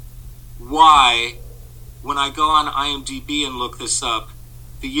reason why, when I go on IMDb and look this up,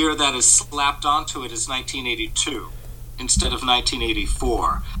 the year that is slapped onto it is 1982 instead of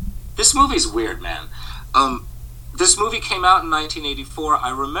 1984. This movie's weird, man. This movie came out in 1984. I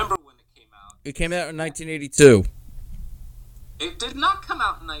remember when it came out. It came out in 1982. It did not come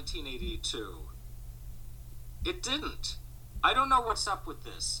out in 1982. It didn't. I don't know what's up with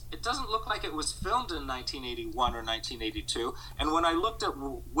this. It doesn't look like it was filmed in 1981 or 1982. And when I looked at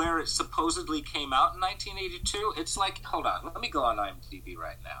where it supposedly came out in 1982, it's like, hold on, let me go on IMDb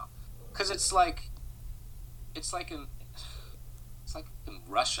right now, because it's like in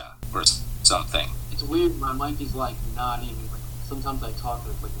Russia or something. It's weird. My mic is like not even. Like, sometimes I talk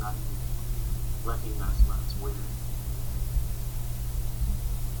and it's like not even recognized. It's weird.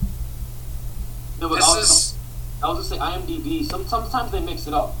 No, but This is... I was just saying IMDb. Sometimes they mix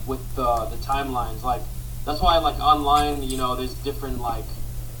it up with the timelines. Like that's why like online, you know, there's different like.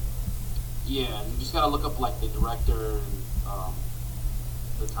 Yeah, you just gotta look up like the director and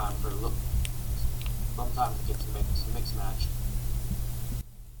the time for look. Sometimes it gets mix match.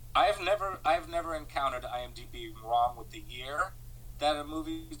 I've never encountered IMDb wrong with the year that a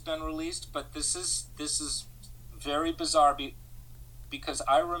movie's been released, but this is very bizarre because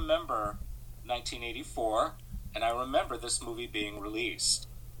I remember 1984 and I remember this movie being released,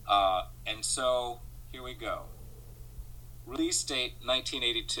 and so here we go. Release date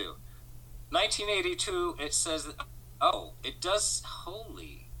 1982. 1982. It says, oh, it does.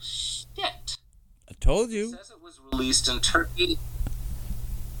 Holy shit! I told It you. says it was released in Turkey.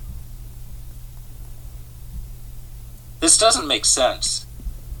 This doesn't make sense.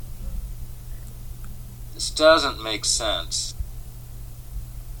 This doesn't make sense.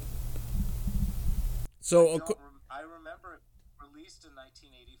 So I remember it released in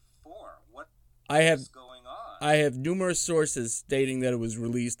 1984. What I have is going on? I have numerous sources stating that it was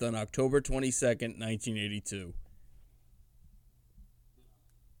released on October 22nd, 1982.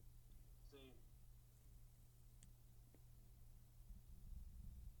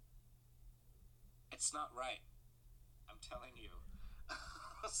 It's not right. I'm telling you.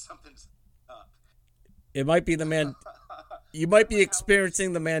 Something's up. It might be you might be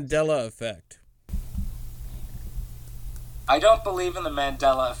experiencing the Mandela effect. I don't believe in the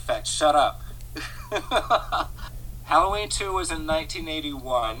Mandela effect. Shut up. Halloween 2 was in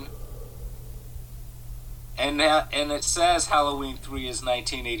 1981. And it says Halloween 3 is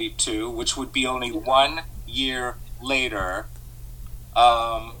 1982, which would be only 1 year later.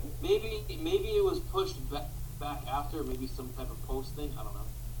 Maybe it was pushed back after, maybe some type of post thing. I don't know.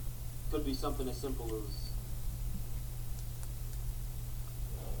 Could be something as simple as.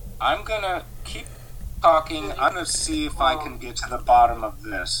 I'm gonna keep talking. I'm gonna see if I can get to the bottom of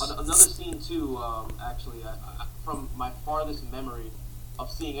this. Another scene too. Actually, from my farthest memory of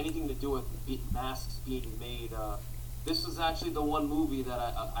seeing anything to do with masks being made, this was actually the one movie that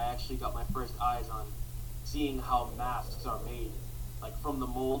I actually got my first eyes on, seeing how masks are made, like from the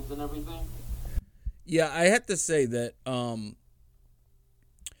molds and everything. Yeah, I have to say that.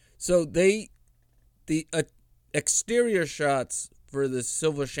 So the exterior shots for the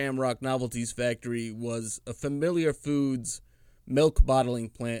Silver Shamrock Novelties Factory was a Familiar Foods milk bottling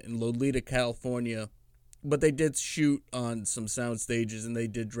plant in Lolita, California. But they did shoot on some sound stages and they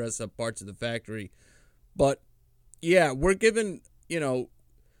did dress up parts of the factory. But yeah, we're given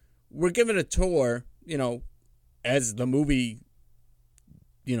a tour, as the movie,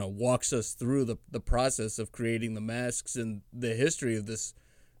 walks us through the process of creating the masks and the history of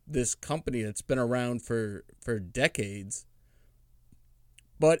this company that's been around for decades.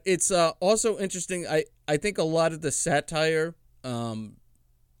 But it's also interesting. I think a lot of the satire, kind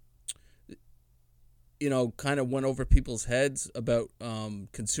of went over people's heads about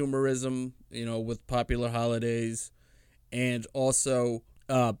consumerism, with popular holidays, and also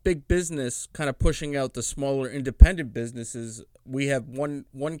big business kind of pushing out the smaller independent businesses. We have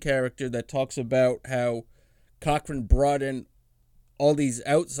one character that talks about how Cochran brought in all these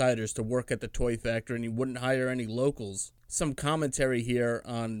outsiders to work at the toy factory and he wouldn't hire any locals. Some commentary here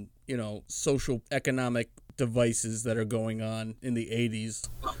on, social economic devices that are going on in the 80s.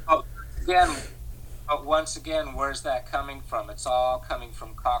 But once again, where's that coming from? It's all coming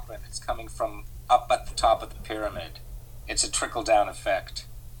from Cochran. It's coming from up at the top of the pyramid. It's a trickle-down effect.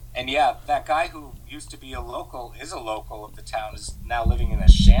 And yeah, that guy who used to be a local of the town, is now living in a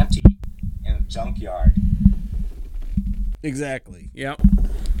shanty in a junkyard. Exactly. Yeah.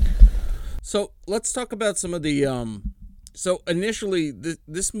 So let's talk about some of the. So initially,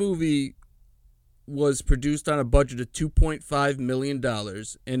 this movie was produced on a budget of $2.5 million,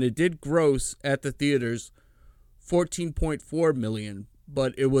 and it did gross at the theaters $14.4 million,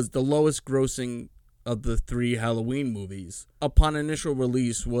 but it was the lowest grossing of the 3 Halloween movies. Upon initial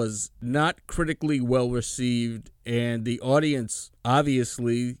release, was not critically well received, and the audience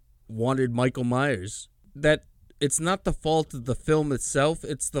obviously wanted Michael Myers. That it's not the fault of the film itself,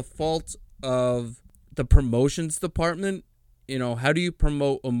 it's the fault of the promotions department. How do you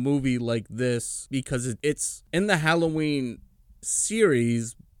promote a movie like this? Because it's in the Halloween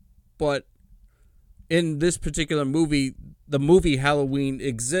series, but in this particular movie, the movie Halloween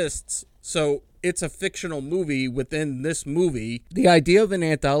exists, so it's a fictional movie within this movie. The idea of an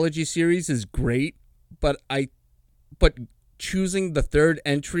anthology series is great, but choosing the third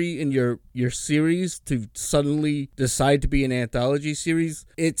entry in your series to suddenly decide to be an anthology series,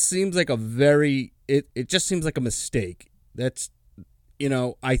 it seems like it just seems like a mistake. That's, You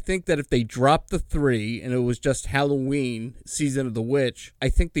know, I think that if they dropped the 3 and it was just Halloween, Season of the Witch, I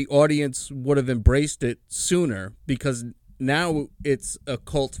think the audience would have embraced it sooner, because now it's a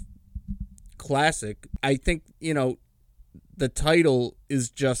cult classic. I think, you know, the title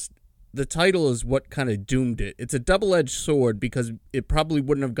is what kind of doomed it. It's a double-edged sword, because it probably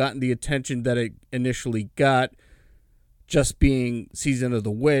wouldn't have gotten the attention that it initially got, just being Season of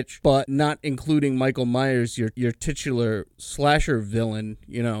the Witch, but not including Michael Myers, your titular slasher villain.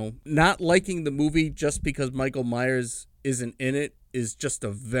 You know, not liking the movie just because Michael Myers isn't in it is just a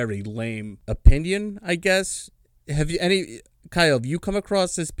very lame opinion, I guess. Kyle, have you come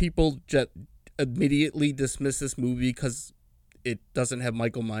across as people just immediately dismiss this movie because it doesn't have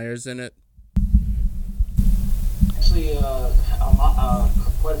Michael Myers in it? Actually,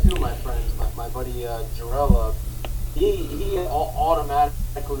 quite a few of my friends, my buddy Jarrell, he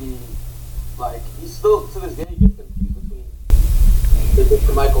automatically, like, he still to this day gets confused between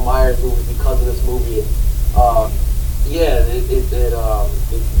the Michael Myers movie because of this movie.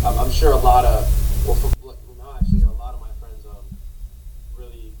 I'm sure a lot of, actually a lot of my friends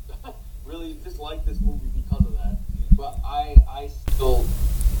really really dislike this movie because of that. But I still,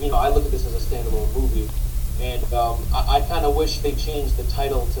 I look at this as a standalone movie, and I kind of wish they changed the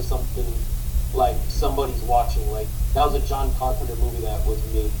title to something like Somebody's Watching. Like, that was a John Carpenter movie that was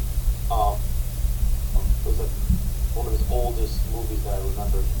made. It was like one of his oldest movies that I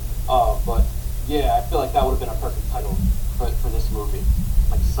remember. But yeah, I feel like that would have been a perfect title for this movie.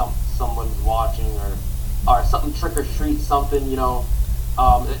 Like Someone's Watching, or something, Trick or Treat, something.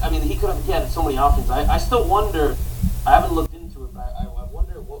 I mean, he could have, again, so many options. I still wonder. I haven't looked into it, but I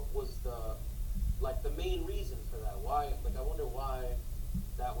wonder what was the main reason for that. Why? Like, I wonder why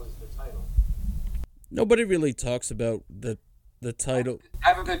that was the title. Nobody really talks about the title. I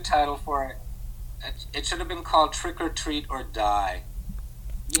have a good title for it. It should have been called Trick or Treat or Die.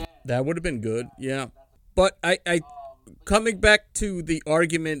 Yeah. That would have been good, yeah. But I coming back to the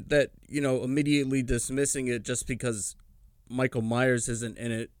argument that, immediately dismissing it just because Michael Myers isn't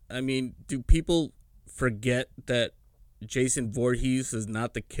in it. I mean, do people forget that Jason Voorhees is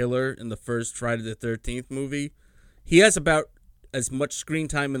not the killer in the first Friday the 13th movie? He has about as much screen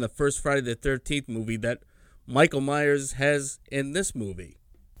time in the first Friday the 13th movie that Michael Myers has in this movie.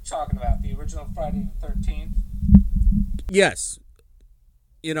 Talking about the original Friday the 13th? Yes.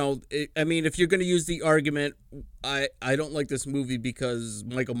 I mean, if you're going to use the argument, I don't like this movie because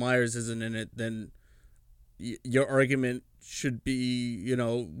Michael Myers isn't in it, then your argument should be,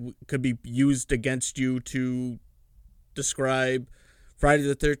 could be used against you to describe Friday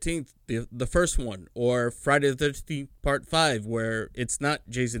the 13th, the first one, or Friday the 13th Part 5, where it's not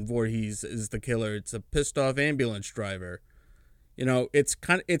Jason Voorhees is the killer, it's a pissed off ambulance driver. It's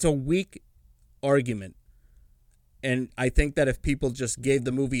a weak argument. And I think that if people just gave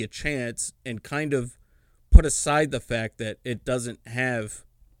the movie a chance and kind of put aside the fact that it doesn't have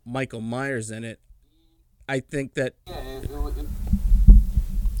Michael Myers in it, I think that... Yeah, it was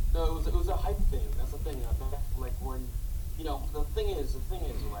a hype thing. That's the thing. Like, when, the thing is,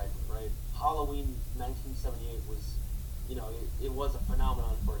 right, Halloween 1978 was, it was a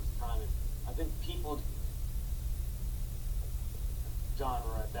phenomenon for its time. And I think people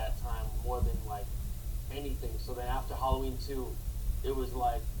genre at that time more than, like, anything. So then after Halloween 2, it was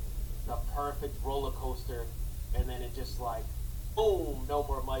like the perfect roller coaster, and then it just, like, boom, no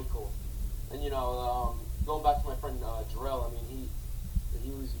more Michael. And going back to my friend Jarrell, I mean, he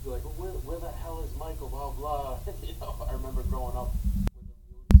was like, well, where the hell is Michael, blah blah. I remember growing up with him,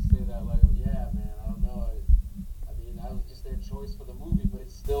 he would say that, like, oh, yeah, man, I don't know, I mean, that was just their choice for the movie, but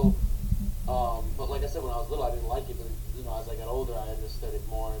it's still but like I said, when I was little, I didn't like it, but as I got older, I understood it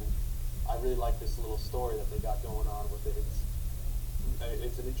more, and I really like this little story that they got going on with it.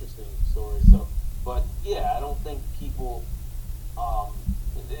 It's an interesting story. So, but yeah, I don't think people.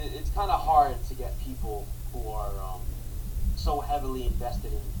 It's kind of hard to get people who are so heavily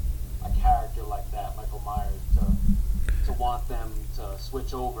invested in a character like that, Michael Myers, to want them to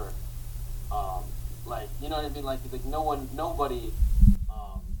switch over. Like, you know what I mean? Like nobody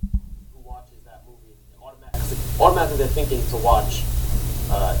who watches that movie automatically they're thinking to watch.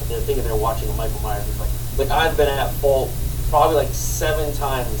 They're thinking they're watching a Michael Myers movie. Like I've been at fault probably like 7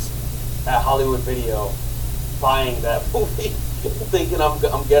 times at Hollywood Video buying that movie, thinking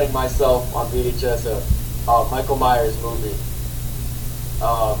I'm getting myself on VHS a Michael Myers movie.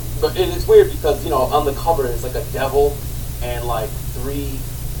 But it's weird because on the cover it's like a devil and like 3,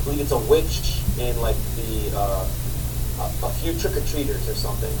 I believe it's a witch and like a few trick-or-treaters or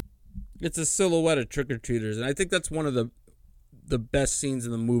something. It's a silhouette of trick-or-treaters, and I think that's one of the best scenes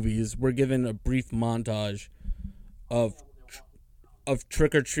in the movie is we're given a brief montage of of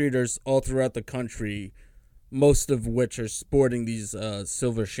trick-or-treaters all throughout the country, most of which are sporting these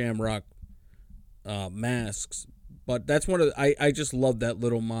silver shamrock masks. But that's one of the, I just love that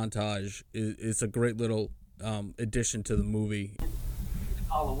little montage. It's a great little addition to the movie.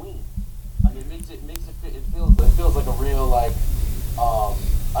 Halloween. Like it makes it fit. It feels like a real like.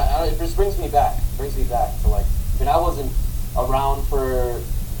 It just brings me back to like. I mean, I wasn't around for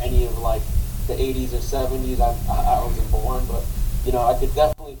any of like the 80s or 70s. I wasn't born, but you know, I could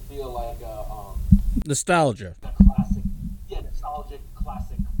definitely feel like nostalgia. A classic, nostalgic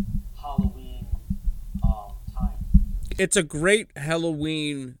classic Halloween time. It's a great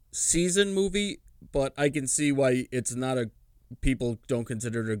Halloween season movie, but I can see why it's not people don't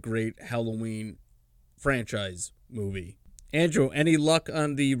consider it a great Halloween franchise movie. Andrew, any luck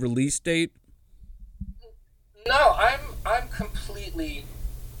on the release date? No, I'm completely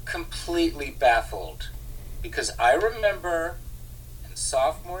baffled because I remember in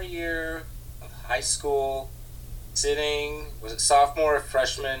sophomore year of high school sitting, was it sophomore or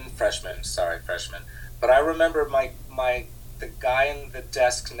freshman? Freshman. But I remember the guy in the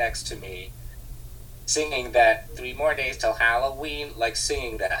desk next to me singing that 3 more days till Halloween, like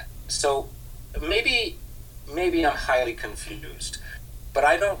singing that. So maybe I'm highly confused, but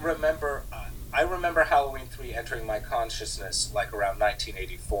I don't remember. I remember Halloween 3 entering my consciousness like around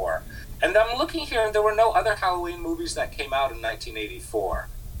 1984. And I'm looking here, and there were no other Halloween movies that came out in 1984.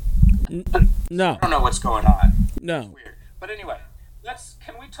 No. I don't know what's going on. No. It's weird. But anyway,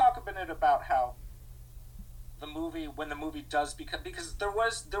 can we talk a minute about how when the movie does because there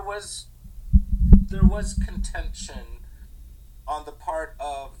was contention on the part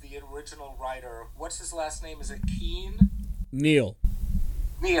of the original writer. What's his last name? Is it Keane? Neil,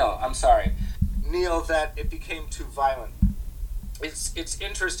 I'm sorry. Neil, that it became too violent. It's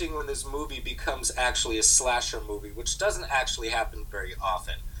interesting when this movie becomes actually a slasher movie, which doesn't actually happen very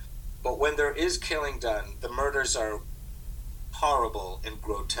often. But when there is killing done, the murders are horrible and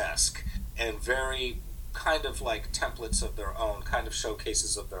grotesque and very kind of like templates of their own, kind of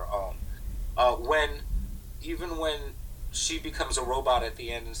showcases of their own. When she becomes a robot at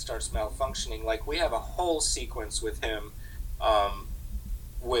the end and starts malfunctioning, like we have a whole sequence with him,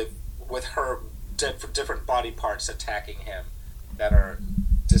 with her different body parts attacking him that are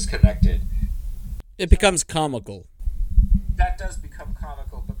disconnected. it becomes comical. That does become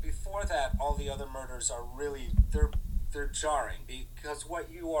comical, but before that, all the other murders are really they're jarring because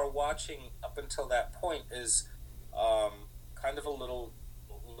what you are watching up until that point is kind of a little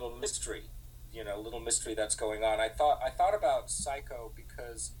mystery, little mystery that's going on. I thought about Psycho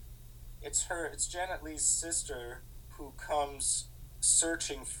because it's Janet Leigh's sister who comes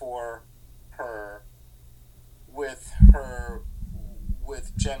searching for her with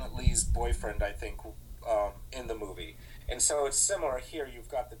Janet Leigh's boyfriend, I think, in the movie. And so it's similar here. You've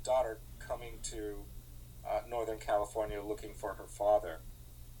got the daughter coming to Northern California looking for her father.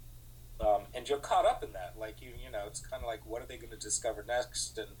 And you're caught up in that. Like, it's kind of like, what are they going to discover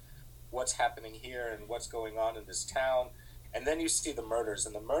next? And what's happening here? And what's going on in this town? And then you see the murders.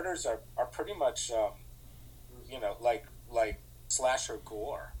 And the murders are pretty much, like slasher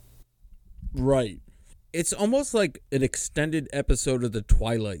gore. Right. It's almost like an extended episode of The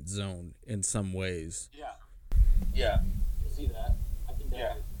Twilight Zone in some ways. Yeah. I see that. I can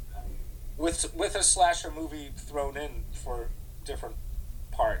definitely see that. With a slasher movie thrown in for different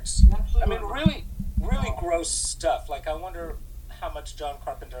parts. I mean, really gross stuff. Like, I wonder how much John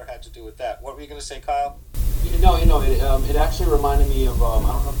Carpenter had to do with that. What were you going to say, Kyle? It actually reminded me of, I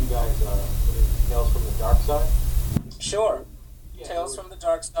don't know if you guys Tales from the Dark Side. Sure. Yeah, Tales from the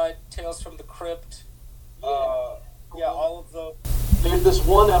Dark Side, Tales from the Crypt. All of those. There's this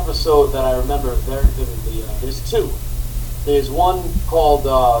one episode that I remember very vividly. There's two. There's one called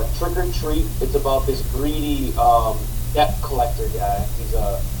Trick or Treat. It's about this greedy debt collector guy.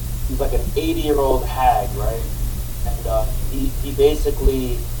 He's like an 80-year-old hag, right? And he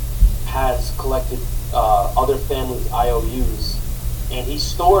basically has collected other families' IOUs, and he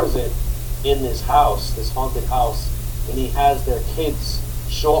stores it in this house, this haunted house, and he has their kids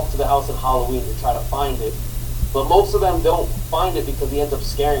show up to the house on Halloween to try to find it. But most of them don't find it because he ends up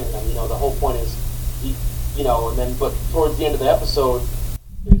scaring them. The whole point is, but towards the end of the episode,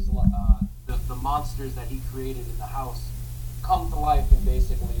 there's the monsters that he created in the house come to life and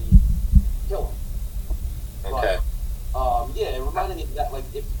basically kill him. Okay. But, it reminded me of that, like,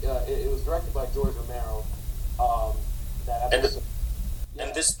 it was directed by George Romero, that episode.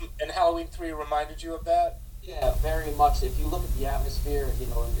 And Halloween 3 reminded you of that? Yeah, very much. If you look at the atmosphere,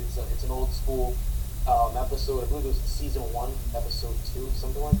 it's an old school episode. I believe it was season 1, episode 2,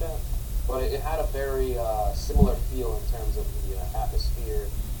 something like that. but it had a very similar feel in terms of the atmosphere,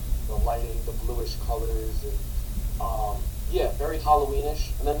 the lighting, the bluish colors, and yeah, very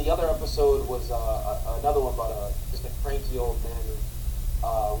Halloweenish. And then the other episode was another one about just a cranky old man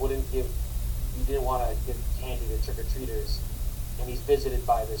who he didn't want to give candy to trick or treaters, and he's visited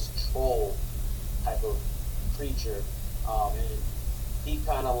by this troll type of creature, and he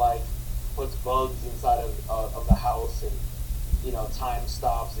kind of like puts bugs inside of the house, and time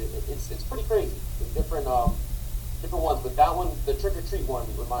stops. It's pretty crazy. It's different ones, but that one, the trick or treat one,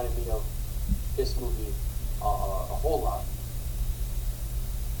 reminded me of this movie a whole lot.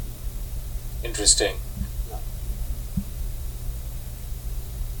 Interesting. Yeah.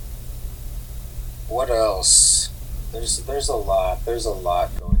 What else? There's a lot. There's a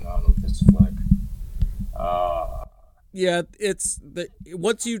lot going on with this flick. Yeah,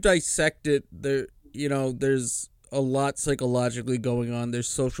 once you dissect it, there's a lot psychologically going on. There's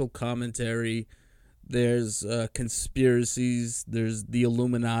social commentary, there's conspiracies, there's the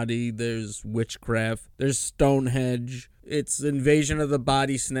Illuminati, there's witchcraft, there's Stonehenge. It's Invasion of the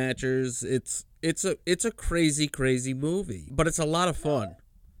Body Snatchers. It's a crazy, crazy movie, but it's a lot of fun.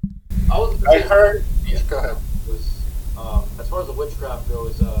 I heard. Yeah, go ahead. As far as the witchcraft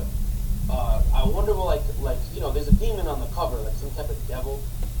goes, I wonder, there's a demon on the cover, like some type of devil.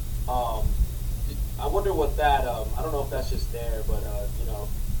 I wonder what that. I don't know if that's just there, but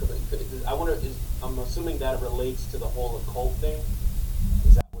I wonder. I'm assuming that it relates to the whole occult thing.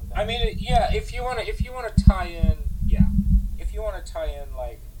 Is that what that? I mean, yeah. If you want to tie in, yeah. If you want to tie in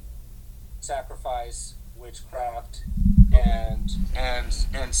like sacrifice, witchcraft, and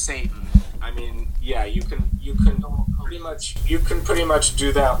Satan. I mean, yeah. You can pretty much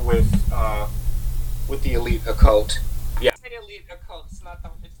do that with the elite occult. Yeah. The elite occult. It's not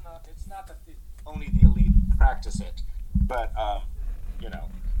that only the elite practice it, but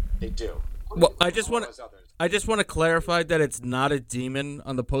they do. Well, I just want to clarify that it's not a demon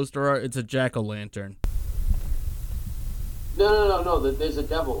on the poster art. It's a jack-o'-lantern. No. There's a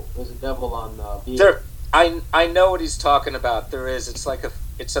devil. There's a devil on. There. I know what he's talking about. There is. It's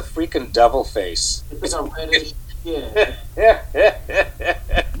a freaking devil face. It's like a reddish. Yeah.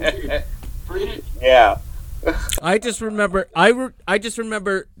 Yeah. I just remember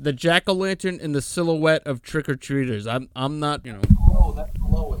the jack-o'-lantern in the silhouette of trick-or-treaters. I'm not, Oh, that's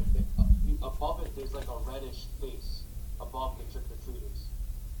below it. Above it, there's like a reddish face above the trick-or-treaters.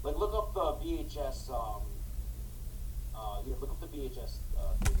 Like, look up the VHS. Look up the VHS.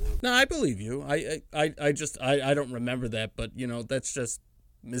 No, I believe you. I don't remember that, but that's just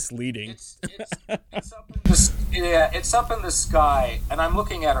misleading. It's up in the sky, and I'm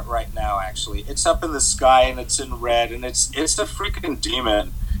looking at it right now. Actually, it's up in the sky, and it's in red, and it's a freaking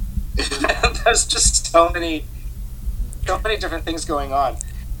demon. There's just so many different things going on.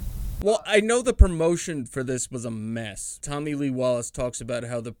 Well, I know the promotion for this was a mess. Tommy Lee Wallace talks about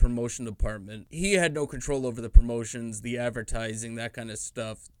how the promotion department, he had no control over the promotions, the advertising, that kind of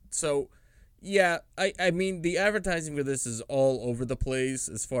stuff. So, yeah, I mean, the advertising for this is all over the place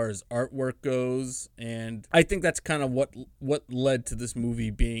as far as artwork goes, and I think that's kind of what led to this movie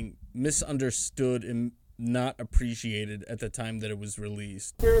being misunderstood and not appreciated at the time that it was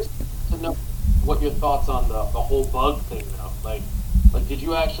released. Curious to know what your thoughts on the whole bug thing, though. Like, did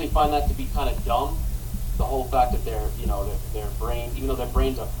you actually find that to be kind of dumb? The whole fact that their brain, even though their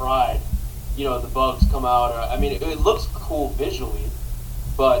brains are fried, the bugs come out. I mean, it looks cool visually,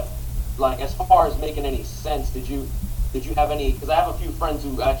 but like as far as making any sense, did you have any? Because I have a few friends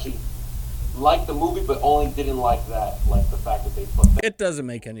who actually liked the movie, but only didn't like that, like the fact that they put that.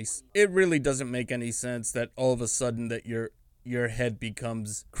 It really doesn't make any sense that all of a sudden that your head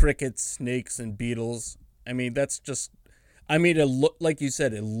becomes crickets, snakes, and beetles. I mean, that's just. I mean, like you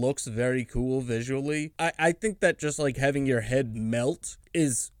said, it looks very cool visually. I think that just like having your head melt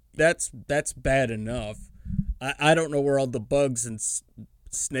that's bad enough. I don't know where all the bugs and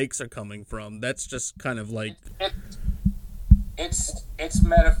snakes are coming from. That's just kind of like it's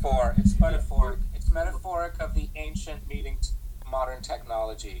metaphor. It's metaphoric. It's metaphoric of the ancient meeting modern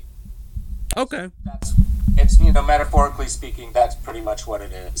technology. Okay. It's metaphorically speaking, that's pretty much what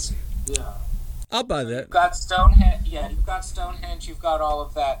it is. Yeah. I'll buy that. You've got Stonehenge. Yeah, you've got Stonehenge. You've got all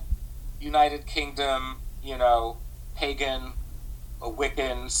of that United Kingdom, pagan,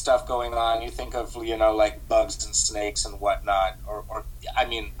 Wiccan stuff going on. You think of, like bugs and snakes and whatnot, or I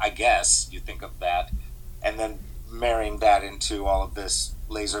mean, I guess you think of that, and then marrying that into all of this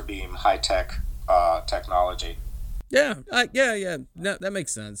laser beam high tech technology. Yeah, yeah. No, that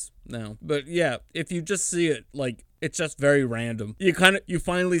makes sense. No, but yeah, if you just see it, like it's just very random. You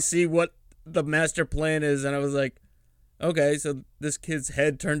finally see what the master plan is, and I was like, Okay, so this kid's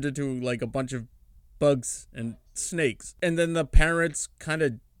head turned into like a bunch of bugs and snakes. And then the parents kind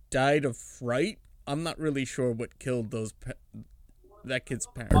of died of fright. I'm not really sure what killed that kid's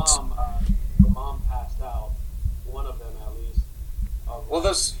parents. The mom passed out. One of them, at least. Well,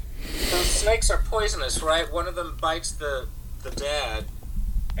 those snakes are poisonous, right? One of them bites the dad,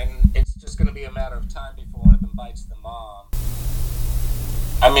 and it's just going to be a matter of time before one of them bites the mom.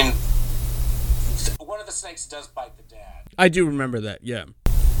 I mean, one of the snakes does bite the dad. I do remember that, yeah.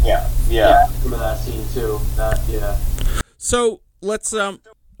 Yeah. I remember that scene too. So let's I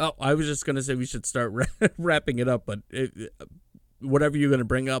was just gonna say we should start wrapping it up, but whatever you're gonna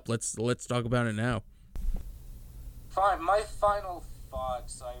bring up, let's talk about it now. Fine. My final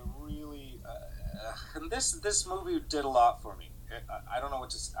thoughts. I really and this movie did a lot for me. I don't know what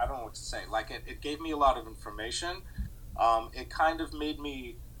to say. Like it gave me a lot of information. It kind of made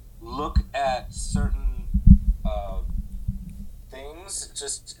me look at certain things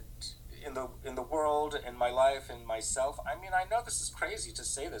just in the world, in my life, in myself. I mean, I know this is crazy to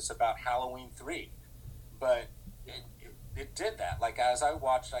say this about Halloween 3, but it did that. Like, as I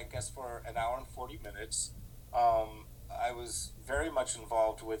watched, I guess, for an hour and 40 minutes, I was very much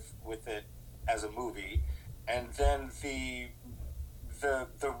involved with it as a movie, and then the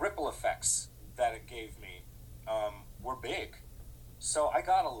ripple effects that it gave me were big. So I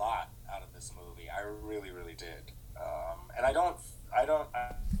got a lot out of this movie. I really, really did. And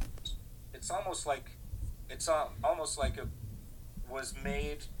it's almost like it was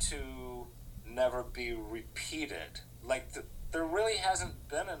made to never be repeated. Like there really hasn't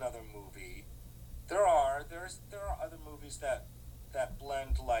been another movie. There are other movies that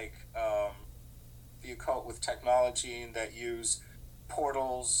blend like the occult with technology and that use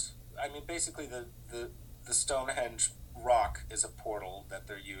portals. I mean, basically the Stonehenge rock is a portal that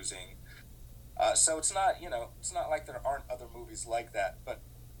they're using. So it's not like there aren't other movies like that. But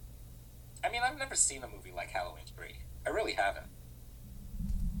I mean, I've never seen a movie like Halloween 3. I really haven't.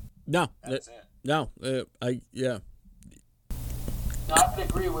 No, That's it. No, I can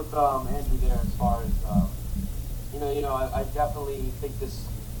agree with Andrew there as far as I definitely think this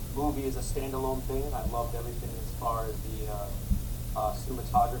movie is a standalone thing. I loved everything as far as the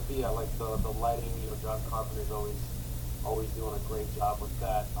cinematography. I like the lighting. John Carpenter's always doing a great job with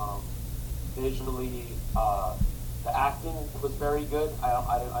that. Visually, the acting was very good.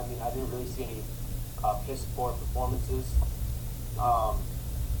 I mean, I didn't really see any piss poor performances.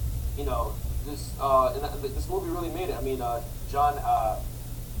 This movie really made it. I mean, John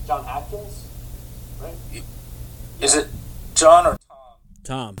Atkins, right? Is it John or Tom.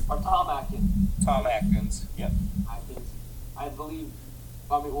 Tom? Or Tom Atkins. Tom Atkins. Yep. Atkins. I believe.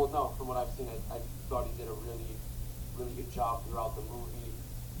 I mean, well, no. From what I've seen, I thought he did a really, really good job throughout the movie.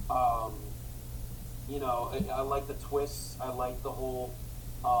 I like the twists. I like the whole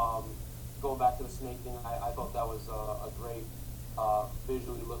going back to the snake thing. I thought that was a great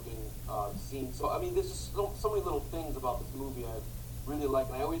visually looking scene. So I mean, there's just so many little things about this movie I really like,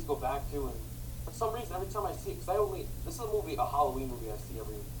 and I always go back to. And for some reason, every time I see it, because this is a Halloween movie I see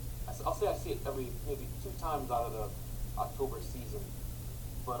I'll say I see it every maybe 2 times out of the October season.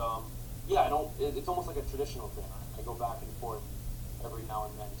 But I don't. It's almost like a traditional thing. I go back and forth every now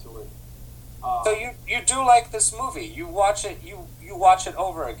and then to it. So you do like this movie? You watch it. You watch it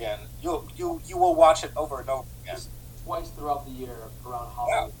over again. You will watch it over and over again. Twice throughout the year around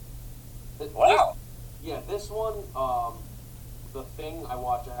Halloween. Wow. This one, The Thing, I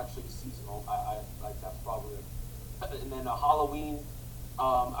watch actually seasonal. I like that's probably it. And then Halloween,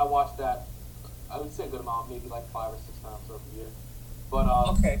 I watch that. I would say a good amount, maybe like 5 or 6 times throughout the year. But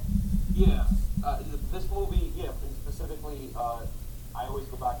Okay. Yeah, this movie, specifically, I always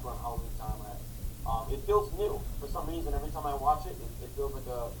go back to around Halloween time. It feels new for some reason. Every time I watch it, it feels like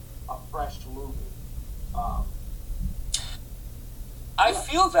a fresh movie. I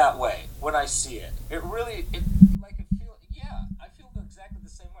feel that way when I see it. I feel exactly the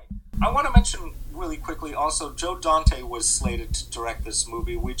same way. I want to mention really quickly also, Joe Dante was slated to direct this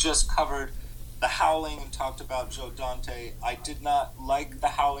movie. We just covered The Howling and talked about Joe Dante. I did not like The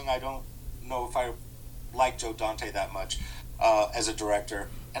Howling. I don't know if I like Joe Dante that much as a director.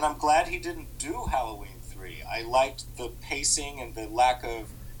 And I'm glad he didn't do Halloween 3. I liked the pacing and the lack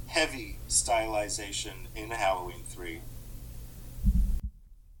of heavy stylization in Halloween 3.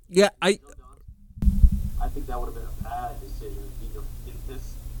 Yeah, I think that would have been a bad decision.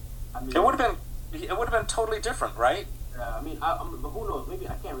 It would have been totally different, right? Yeah, I mean, who knows? Maybe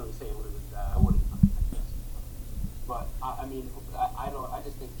I can't really say it would have been bad. I wouldn't. I can't say. But I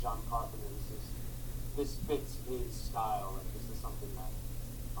just think John Carpenter. This fits his style, and this is something that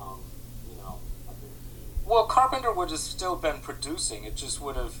I think he. Well, Carpenter would have still been producing. It just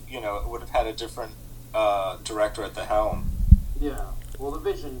would have, it would have had a different director at the helm. Yeah. Well, the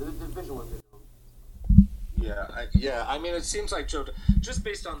vision was different. Yeah. I mean, it seems like just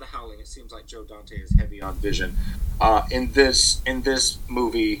based on the Howling, it seems like Joe Dante is heavy on vision. In this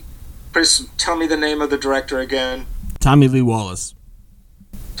movie, Chris, tell me the name of the director again. Tommy Lee Wallace.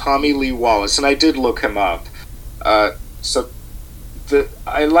 Tommy Lee Wallace, and I did look him up. I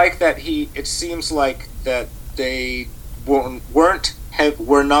like that it seems like that they were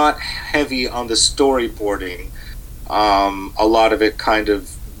not heavy on the storyboarding. A lot of it kind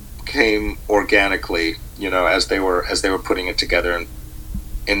of came organically, as they were putting it together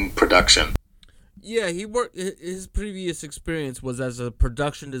in production. Yeah, his previous experience was as a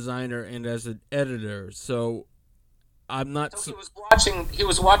production designer and as an editor, so I'm not. So he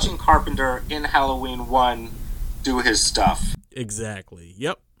was watching Carpenter in Halloween 1 do his stuff. Exactly.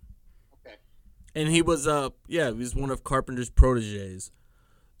 Yep. Okay. And he was he was one of Carpenter's proteges.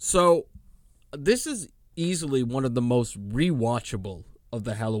 So this is easily one of the most rewatchable of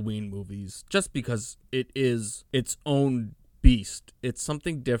the Halloween movies, just because it is its own beast. It's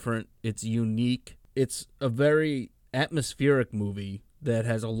something different. It's unique. It's a very atmospheric movie that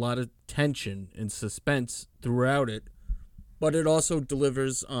has a lot of tension and suspense throughout it, but it also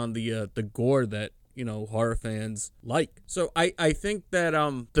delivers on the gore that horror fans like. So I think that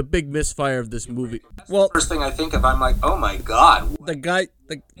the big misfire of this movie. Well, first thing I think of, I'm like, oh my god. The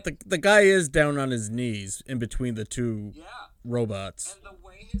guy is down on his knees in between the two robots.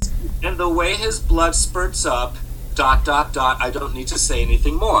 And the way his blood spurts up. ... I don't need to say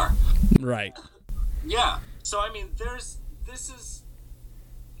anything more. Right. Yeah. So I mean,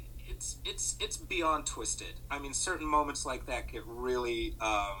 it's beyond twisted. I mean, certain moments like that get really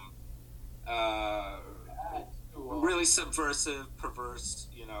really subversive, perverse,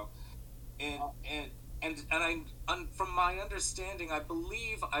 and from my understanding, I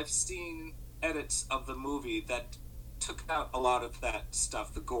believe I've seen edits of the movie that took out a lot of that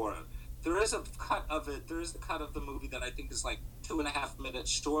stuff, the gore. There is a cut of it. There is a cut of the movie that I think is like 2.5 minutes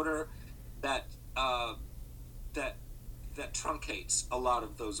shorter, that truncates a lot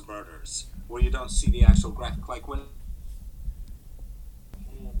of those murders, where you don't see the actual graphic, like when.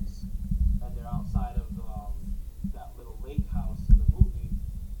 And they're outside of that little lake house in the movie.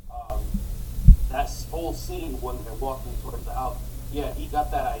 That whole scene when they're walking towards the house. Yeah, he got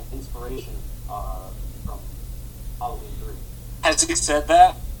that inspiration from Halloween 3. Has he said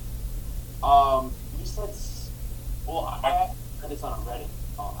that? He said, well, I read this on Reddit.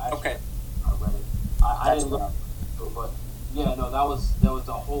 Okay. On Reddit. I didn't look through it, but yeah, no, there was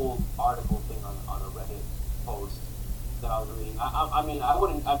a whole article thing on a Reddit post that I was reading.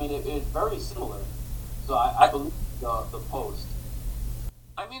 It's very similar. So I believe the post.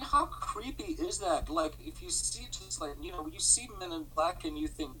 I mean, how creepy is that? Like, if you see just like, you see Men in Black and you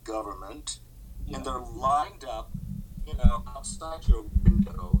think government, and they're lined up, outside your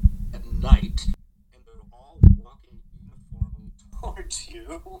window at night, and they're all walking uniformly towards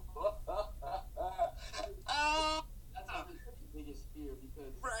you. That's the biggest fear,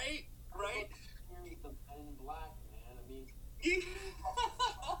 because right. The Men in Black, man. I mean,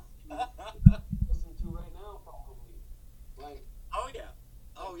 Yeah. listen to right now, probably. Like, Oh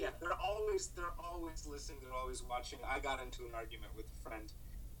yeah. They're always listening. They're always watching. I got into an argument with a friend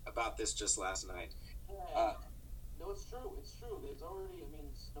about this just last night. yeah. No, it's true. There's already,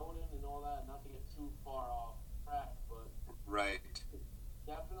 Snowden and all that, not to get too far off track, but Right.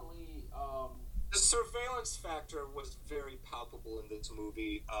 definitely, The surveillance factor was very palpable in this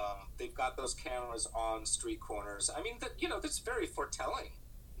movie. They've got those cameras on street corners. I mean, that's very foretelling.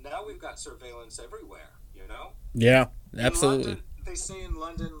 Now we've got surveillance everywhere. Yeah, absolutely. They say in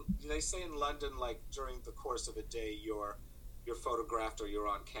London, like during the course of a day, you're photographed or you're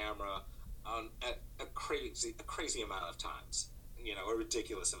on camera at a crazy amount of times. A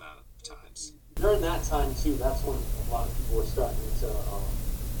ridiculous amount of times. during that time too, that's when a lot of people were starting to,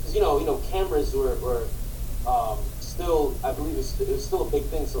 because cameras were still, I believe it was still a big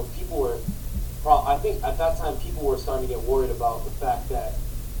thing. So people were, I think at that time people were starting to get worried about the fact that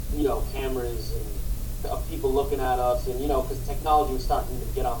cameras and people looking at us, and because technology was starting to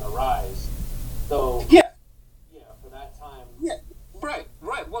get on the rise. So for that time. Yeah, right.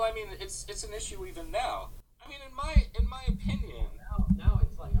 Well, I mean, it's an issue even now. I mean, in my opinion. Now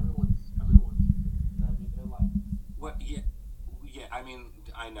it's like everyone's. They're like. Well, yeah. I mean,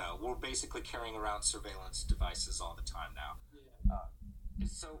 I know we're basically carrying around surveillance devices all the time now. Yeah.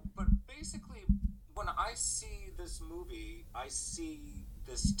 But basically, when I see this movie, I see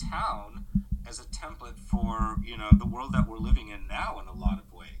this town as a template for the world that we're living in now in a lot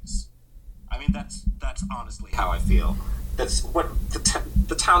of ways. I mean, that's honestly how I feel. That's what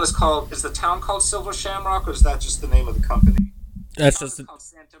the town is called. Is the town called Silver Shamrock, or is that just the name of the company? That's The town just is called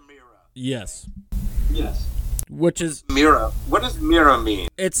Santa Mira. yes. Yes. Which is Mira. What does Mira mean?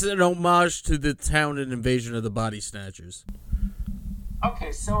 it's an homage to the town in Invasion of the Body Snatchers.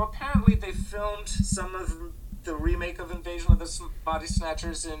 Okay, so apparently they filmed some of the remake of Invasion of the Body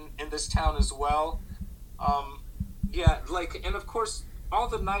Snatchers in this town as well. Yeah, like, and of course, all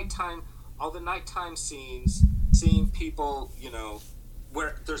the nighttime scenes, seeing people,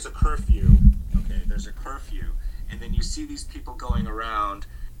 where there's a curfew. Okay, there's a curfew, and then you see these people going around,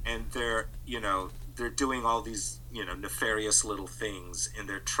 and they're doing all these, nefarious little things in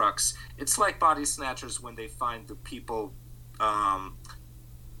their trucks. It's like Body Snatchers when they find the people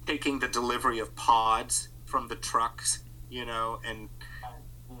taking the delivery of pods from the trucks, and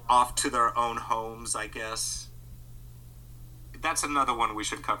off to their own homes, I guess. That's another one we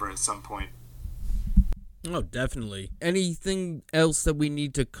should cover at some point. Oh, definitely. Anything else that we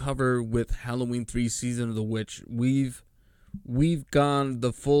need to cover with Halloween 3 Season of the Witch? We've gone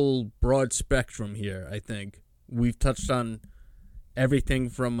the full broad spectrum here, I think. We've touched on everything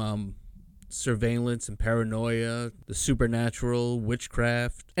from surveillance and paranoia, the supernatural,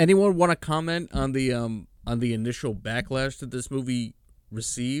 witchcraft. Anyone want to comment on the initial backlash that this movie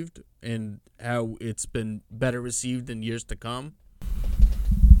received and how it's been better received in years to come?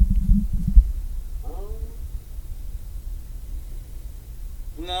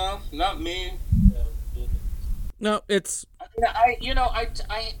 No, not me. No, it's I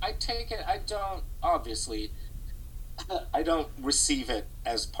take it. I don't obviously. I don't receive it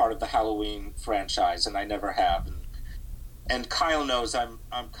as part of the Halloween franchise, and I never have. And Kyle knows I'm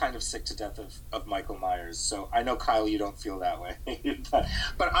kind of sick to death of Michael Myers. So I know, Kyle, you don't feel that way. but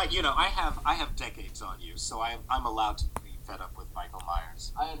I have decades on you, so I'm allowed to be fed up with Michael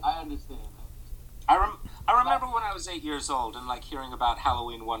Myers. I understand. I remember when I was 8 years old and like hearing about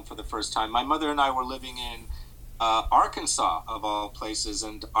Halloween 1 for the first time. My mother and I were living in Arkansas, of all places,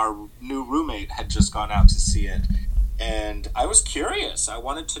 and our new roommate had just gone out to see it. And I was curious. I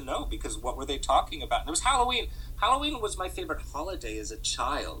wanted to know, because what were they talking about? And it was Halloween. Halloween was my favorite holiday as a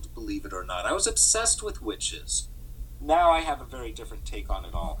child, believe it or not. I was obsessed with witches. Now I have a very different take on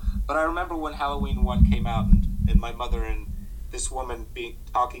it all. But I remember when Halloween 1 came out, and my mother and this woman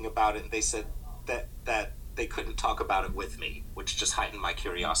talking about it, and they said that they couldn't talk about it with me, which just heightened my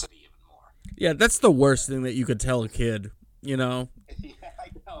curiosity even more. Yeah, that's the worst thing that you could tell a kid, Yeah, I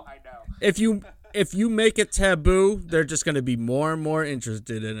know. If you make it taboo, they're just going to be more and more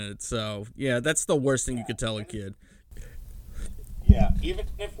interested in it. So, yeah, that's the worst thing you could tell a kid. Yeah, even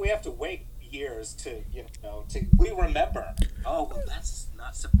if we have to wait years to we remember, oh, well, that's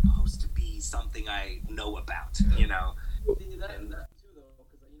not supposed to be something I know about, See, that too, though,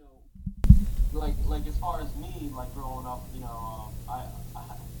 because like as far as me, like growing up,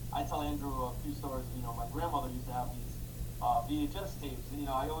 I tell Andrew a few stories. My grandmother used to have these VHS tapes, and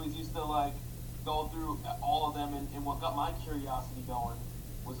I always used to like go through all of them, and what got my curiosity going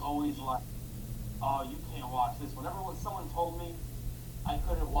was always like, oh, you can't watch this. Whenever someone told me I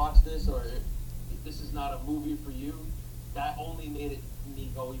couldn't watch this, or this is not a movie for you, that only made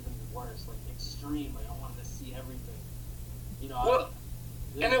me go even worse, like extreme. Like I wanted to see everything.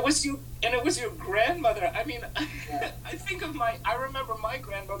 And it was your grandmother. I mean, yeah. I remember my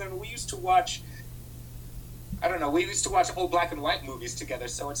grandmother, and we used to watch old black and white movies together,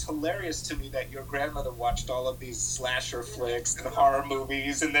 so it's hilarious to me that your grandmother watched all of these slasher flicks and horror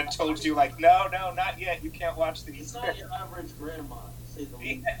movies and then told you, like, no, not yet, you can't watch these. It's not your average grandma, to say the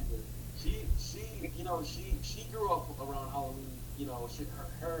least. She grew up around Halloween.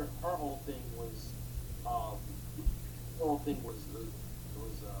 Her whole thing was,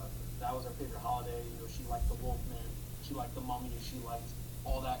 that was her favorite holiday. She liked the Wolfman, she liked the Mummy, she liked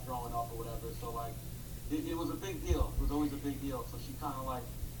all that growing up or whatever. So like, it was a big deal. It was always a big deal. So she kind of like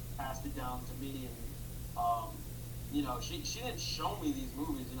passed it down to me, and she didn't show me these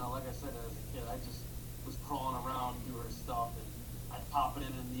movies. Like I said, as a kid, I just was crawling around and doing her stuff, and I'd pop it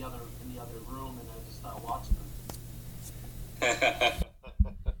in the other room, and I'd just start watching them.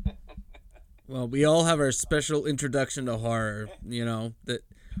 Well, we all have our special introduction to horror, that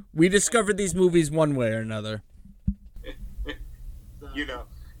we discovered these movies one way or another.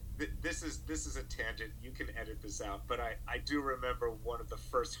 This is a tangent. You can edit this out, but I do remember one of the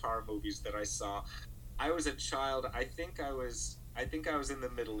first horror movies that I saw. I was a child. I think I was in the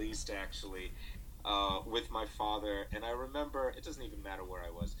Middle East, actually, with my father, and I remember, it doesn't even matter where I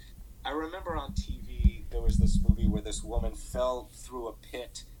was. I remember on TV there was this movie where this woman fell through a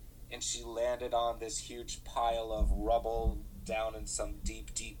pit, and she landed on this huge pile of rubble down in some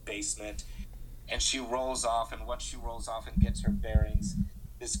deep, deep basement. and she rolls off, and once she rolls off and gets her bearings,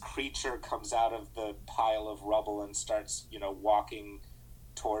 this creature comes out of the pile of rubble and starts, walking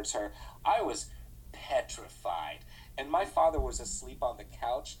towards her. I was petrified. And my father was asleep on the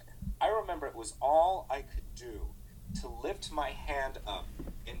couch. I remember it was all I could do to lift my hand up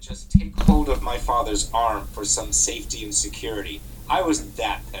and just take hold of my father's arm for some safety and security. I was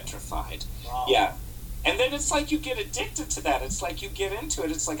that petrified. Wow. Yeah. And then it's like you get addicted to that. It's like you get into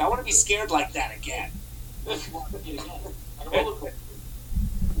it. It's like, I want to be scared like that again.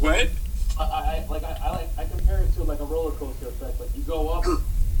 What? I compare it to like a roller coaster effect. Like you go up,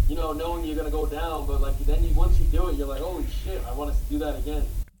 knowing you're gonna go down, but like then once you do it, you're like, holy shit, I want to do that again.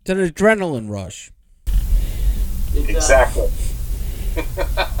 It's an adrenaline rush. Exactly.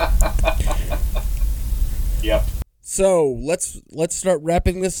 Yep. So let's start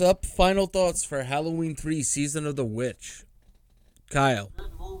wrapping this up. Final thoughts for Halloween 3: Season of the Witch. Kyle.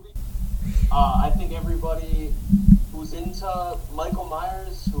 Good movie. I think everybody who's into Michael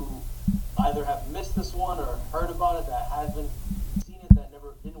Myers, who either have missed this one or heard about it, that hasn't seen it, that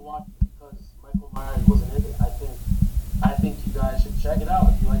never didn't watch it because Michael Myers wasn't in it, I think you guys should check it out.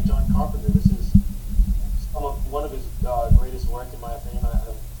 If you like John Carpenter, this is one of his greatest work, in my opinion.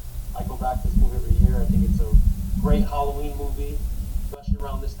 I go back to this movie every year. I think it's a great Halloween movie, especially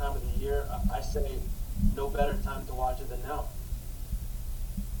around this time of the year. I say no better time to watch it than now.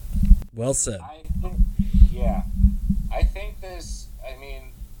 Well said. I think this,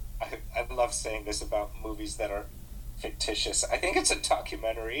 I love saying this about movies that are fictitious. I think it's a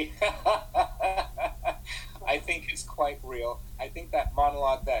documentary. I think it's quite real. I think that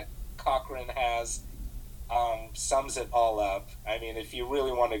monologue that Cochran has sums it all up. If you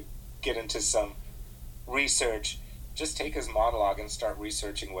really want to get into some research, just take his monologue and start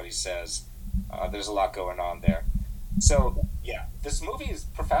researching what he says. There's a lot going on there. So, yeah, this movie is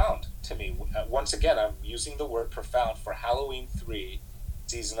profound to me. Once again, I'm using the word profound for Halloween 3,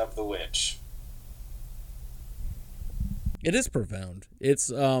 Season of the Witch. It is profound. It's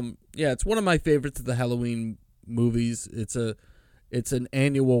it's one of my favorites of the Halloween movies. It's an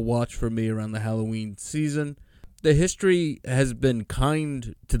annual watch for me around the Halloween season. The history has been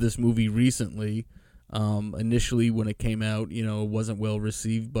kind to this movie recently. Initially, when it came out, it wasn't well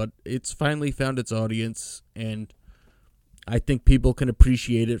received, but it's finally found its audience, and I think people can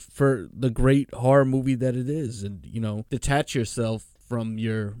appreciate it for the great horror movie that it is. And, detach yourself from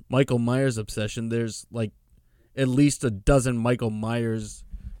your Michael Myers obsession. There's, at least a dozen Michael Myers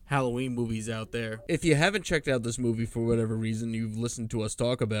Halloween movies out there. If you haven't checked out this movie for whatever reason, you've listened to us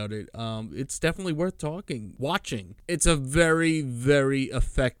talk about it, it's definitely worth watching. It's a very, very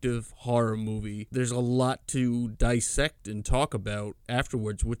effective horror movie. There's a lot to dissect and talk about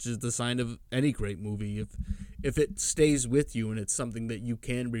afterwards, which is the sign of any great movie. If it stays with you and it's something that you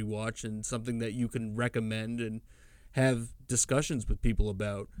can rewatch and something that you can recommend and have discussions with people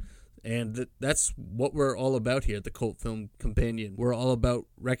about. And that's what we're all about here at the Cult Film Companion. We're all about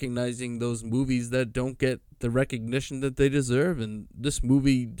recognizing those movies that don't get the recognition that they deserve. And this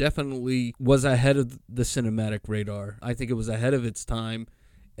movie definitely was ahead of the cinematic radar. I think it was ahead of its time.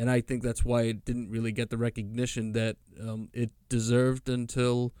 And I think that's why it didn't really get the recognition that it deserved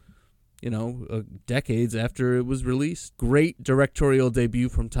until, decades after it was released. Great directorial debut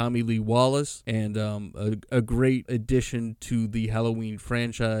from Tommy Lee Wallace, and a great addition to the Halloween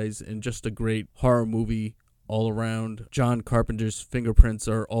franchise, and just a great horror movie all around. John Carpenter's fingerprints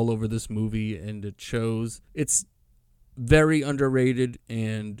are all over this movie, and it shows. It's very underrated,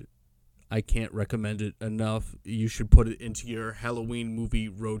 and I can't recommend it enough. You should put it into your Halloween movie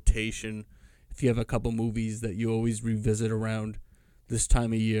rotation. If you have a couple movies that you always revisit around this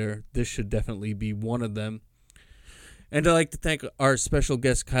time of year, this should definitely be one of them. And I'd like to thank our special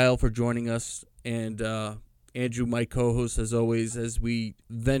guest Kyle for joining us, and Andrew, my co-host, as always, as we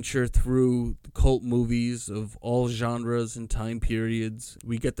venture through cult movies of all genres and time periods.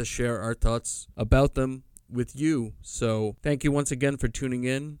 We get to share our thoughts about them with you. So thank you once again for tuning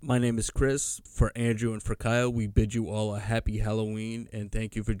in. My name is Chris. For Andrew and for Kyle, we bid you all a happy Halloween, and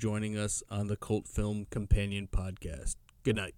thank you for joining us on the Cult Film Companion podcast. Good night.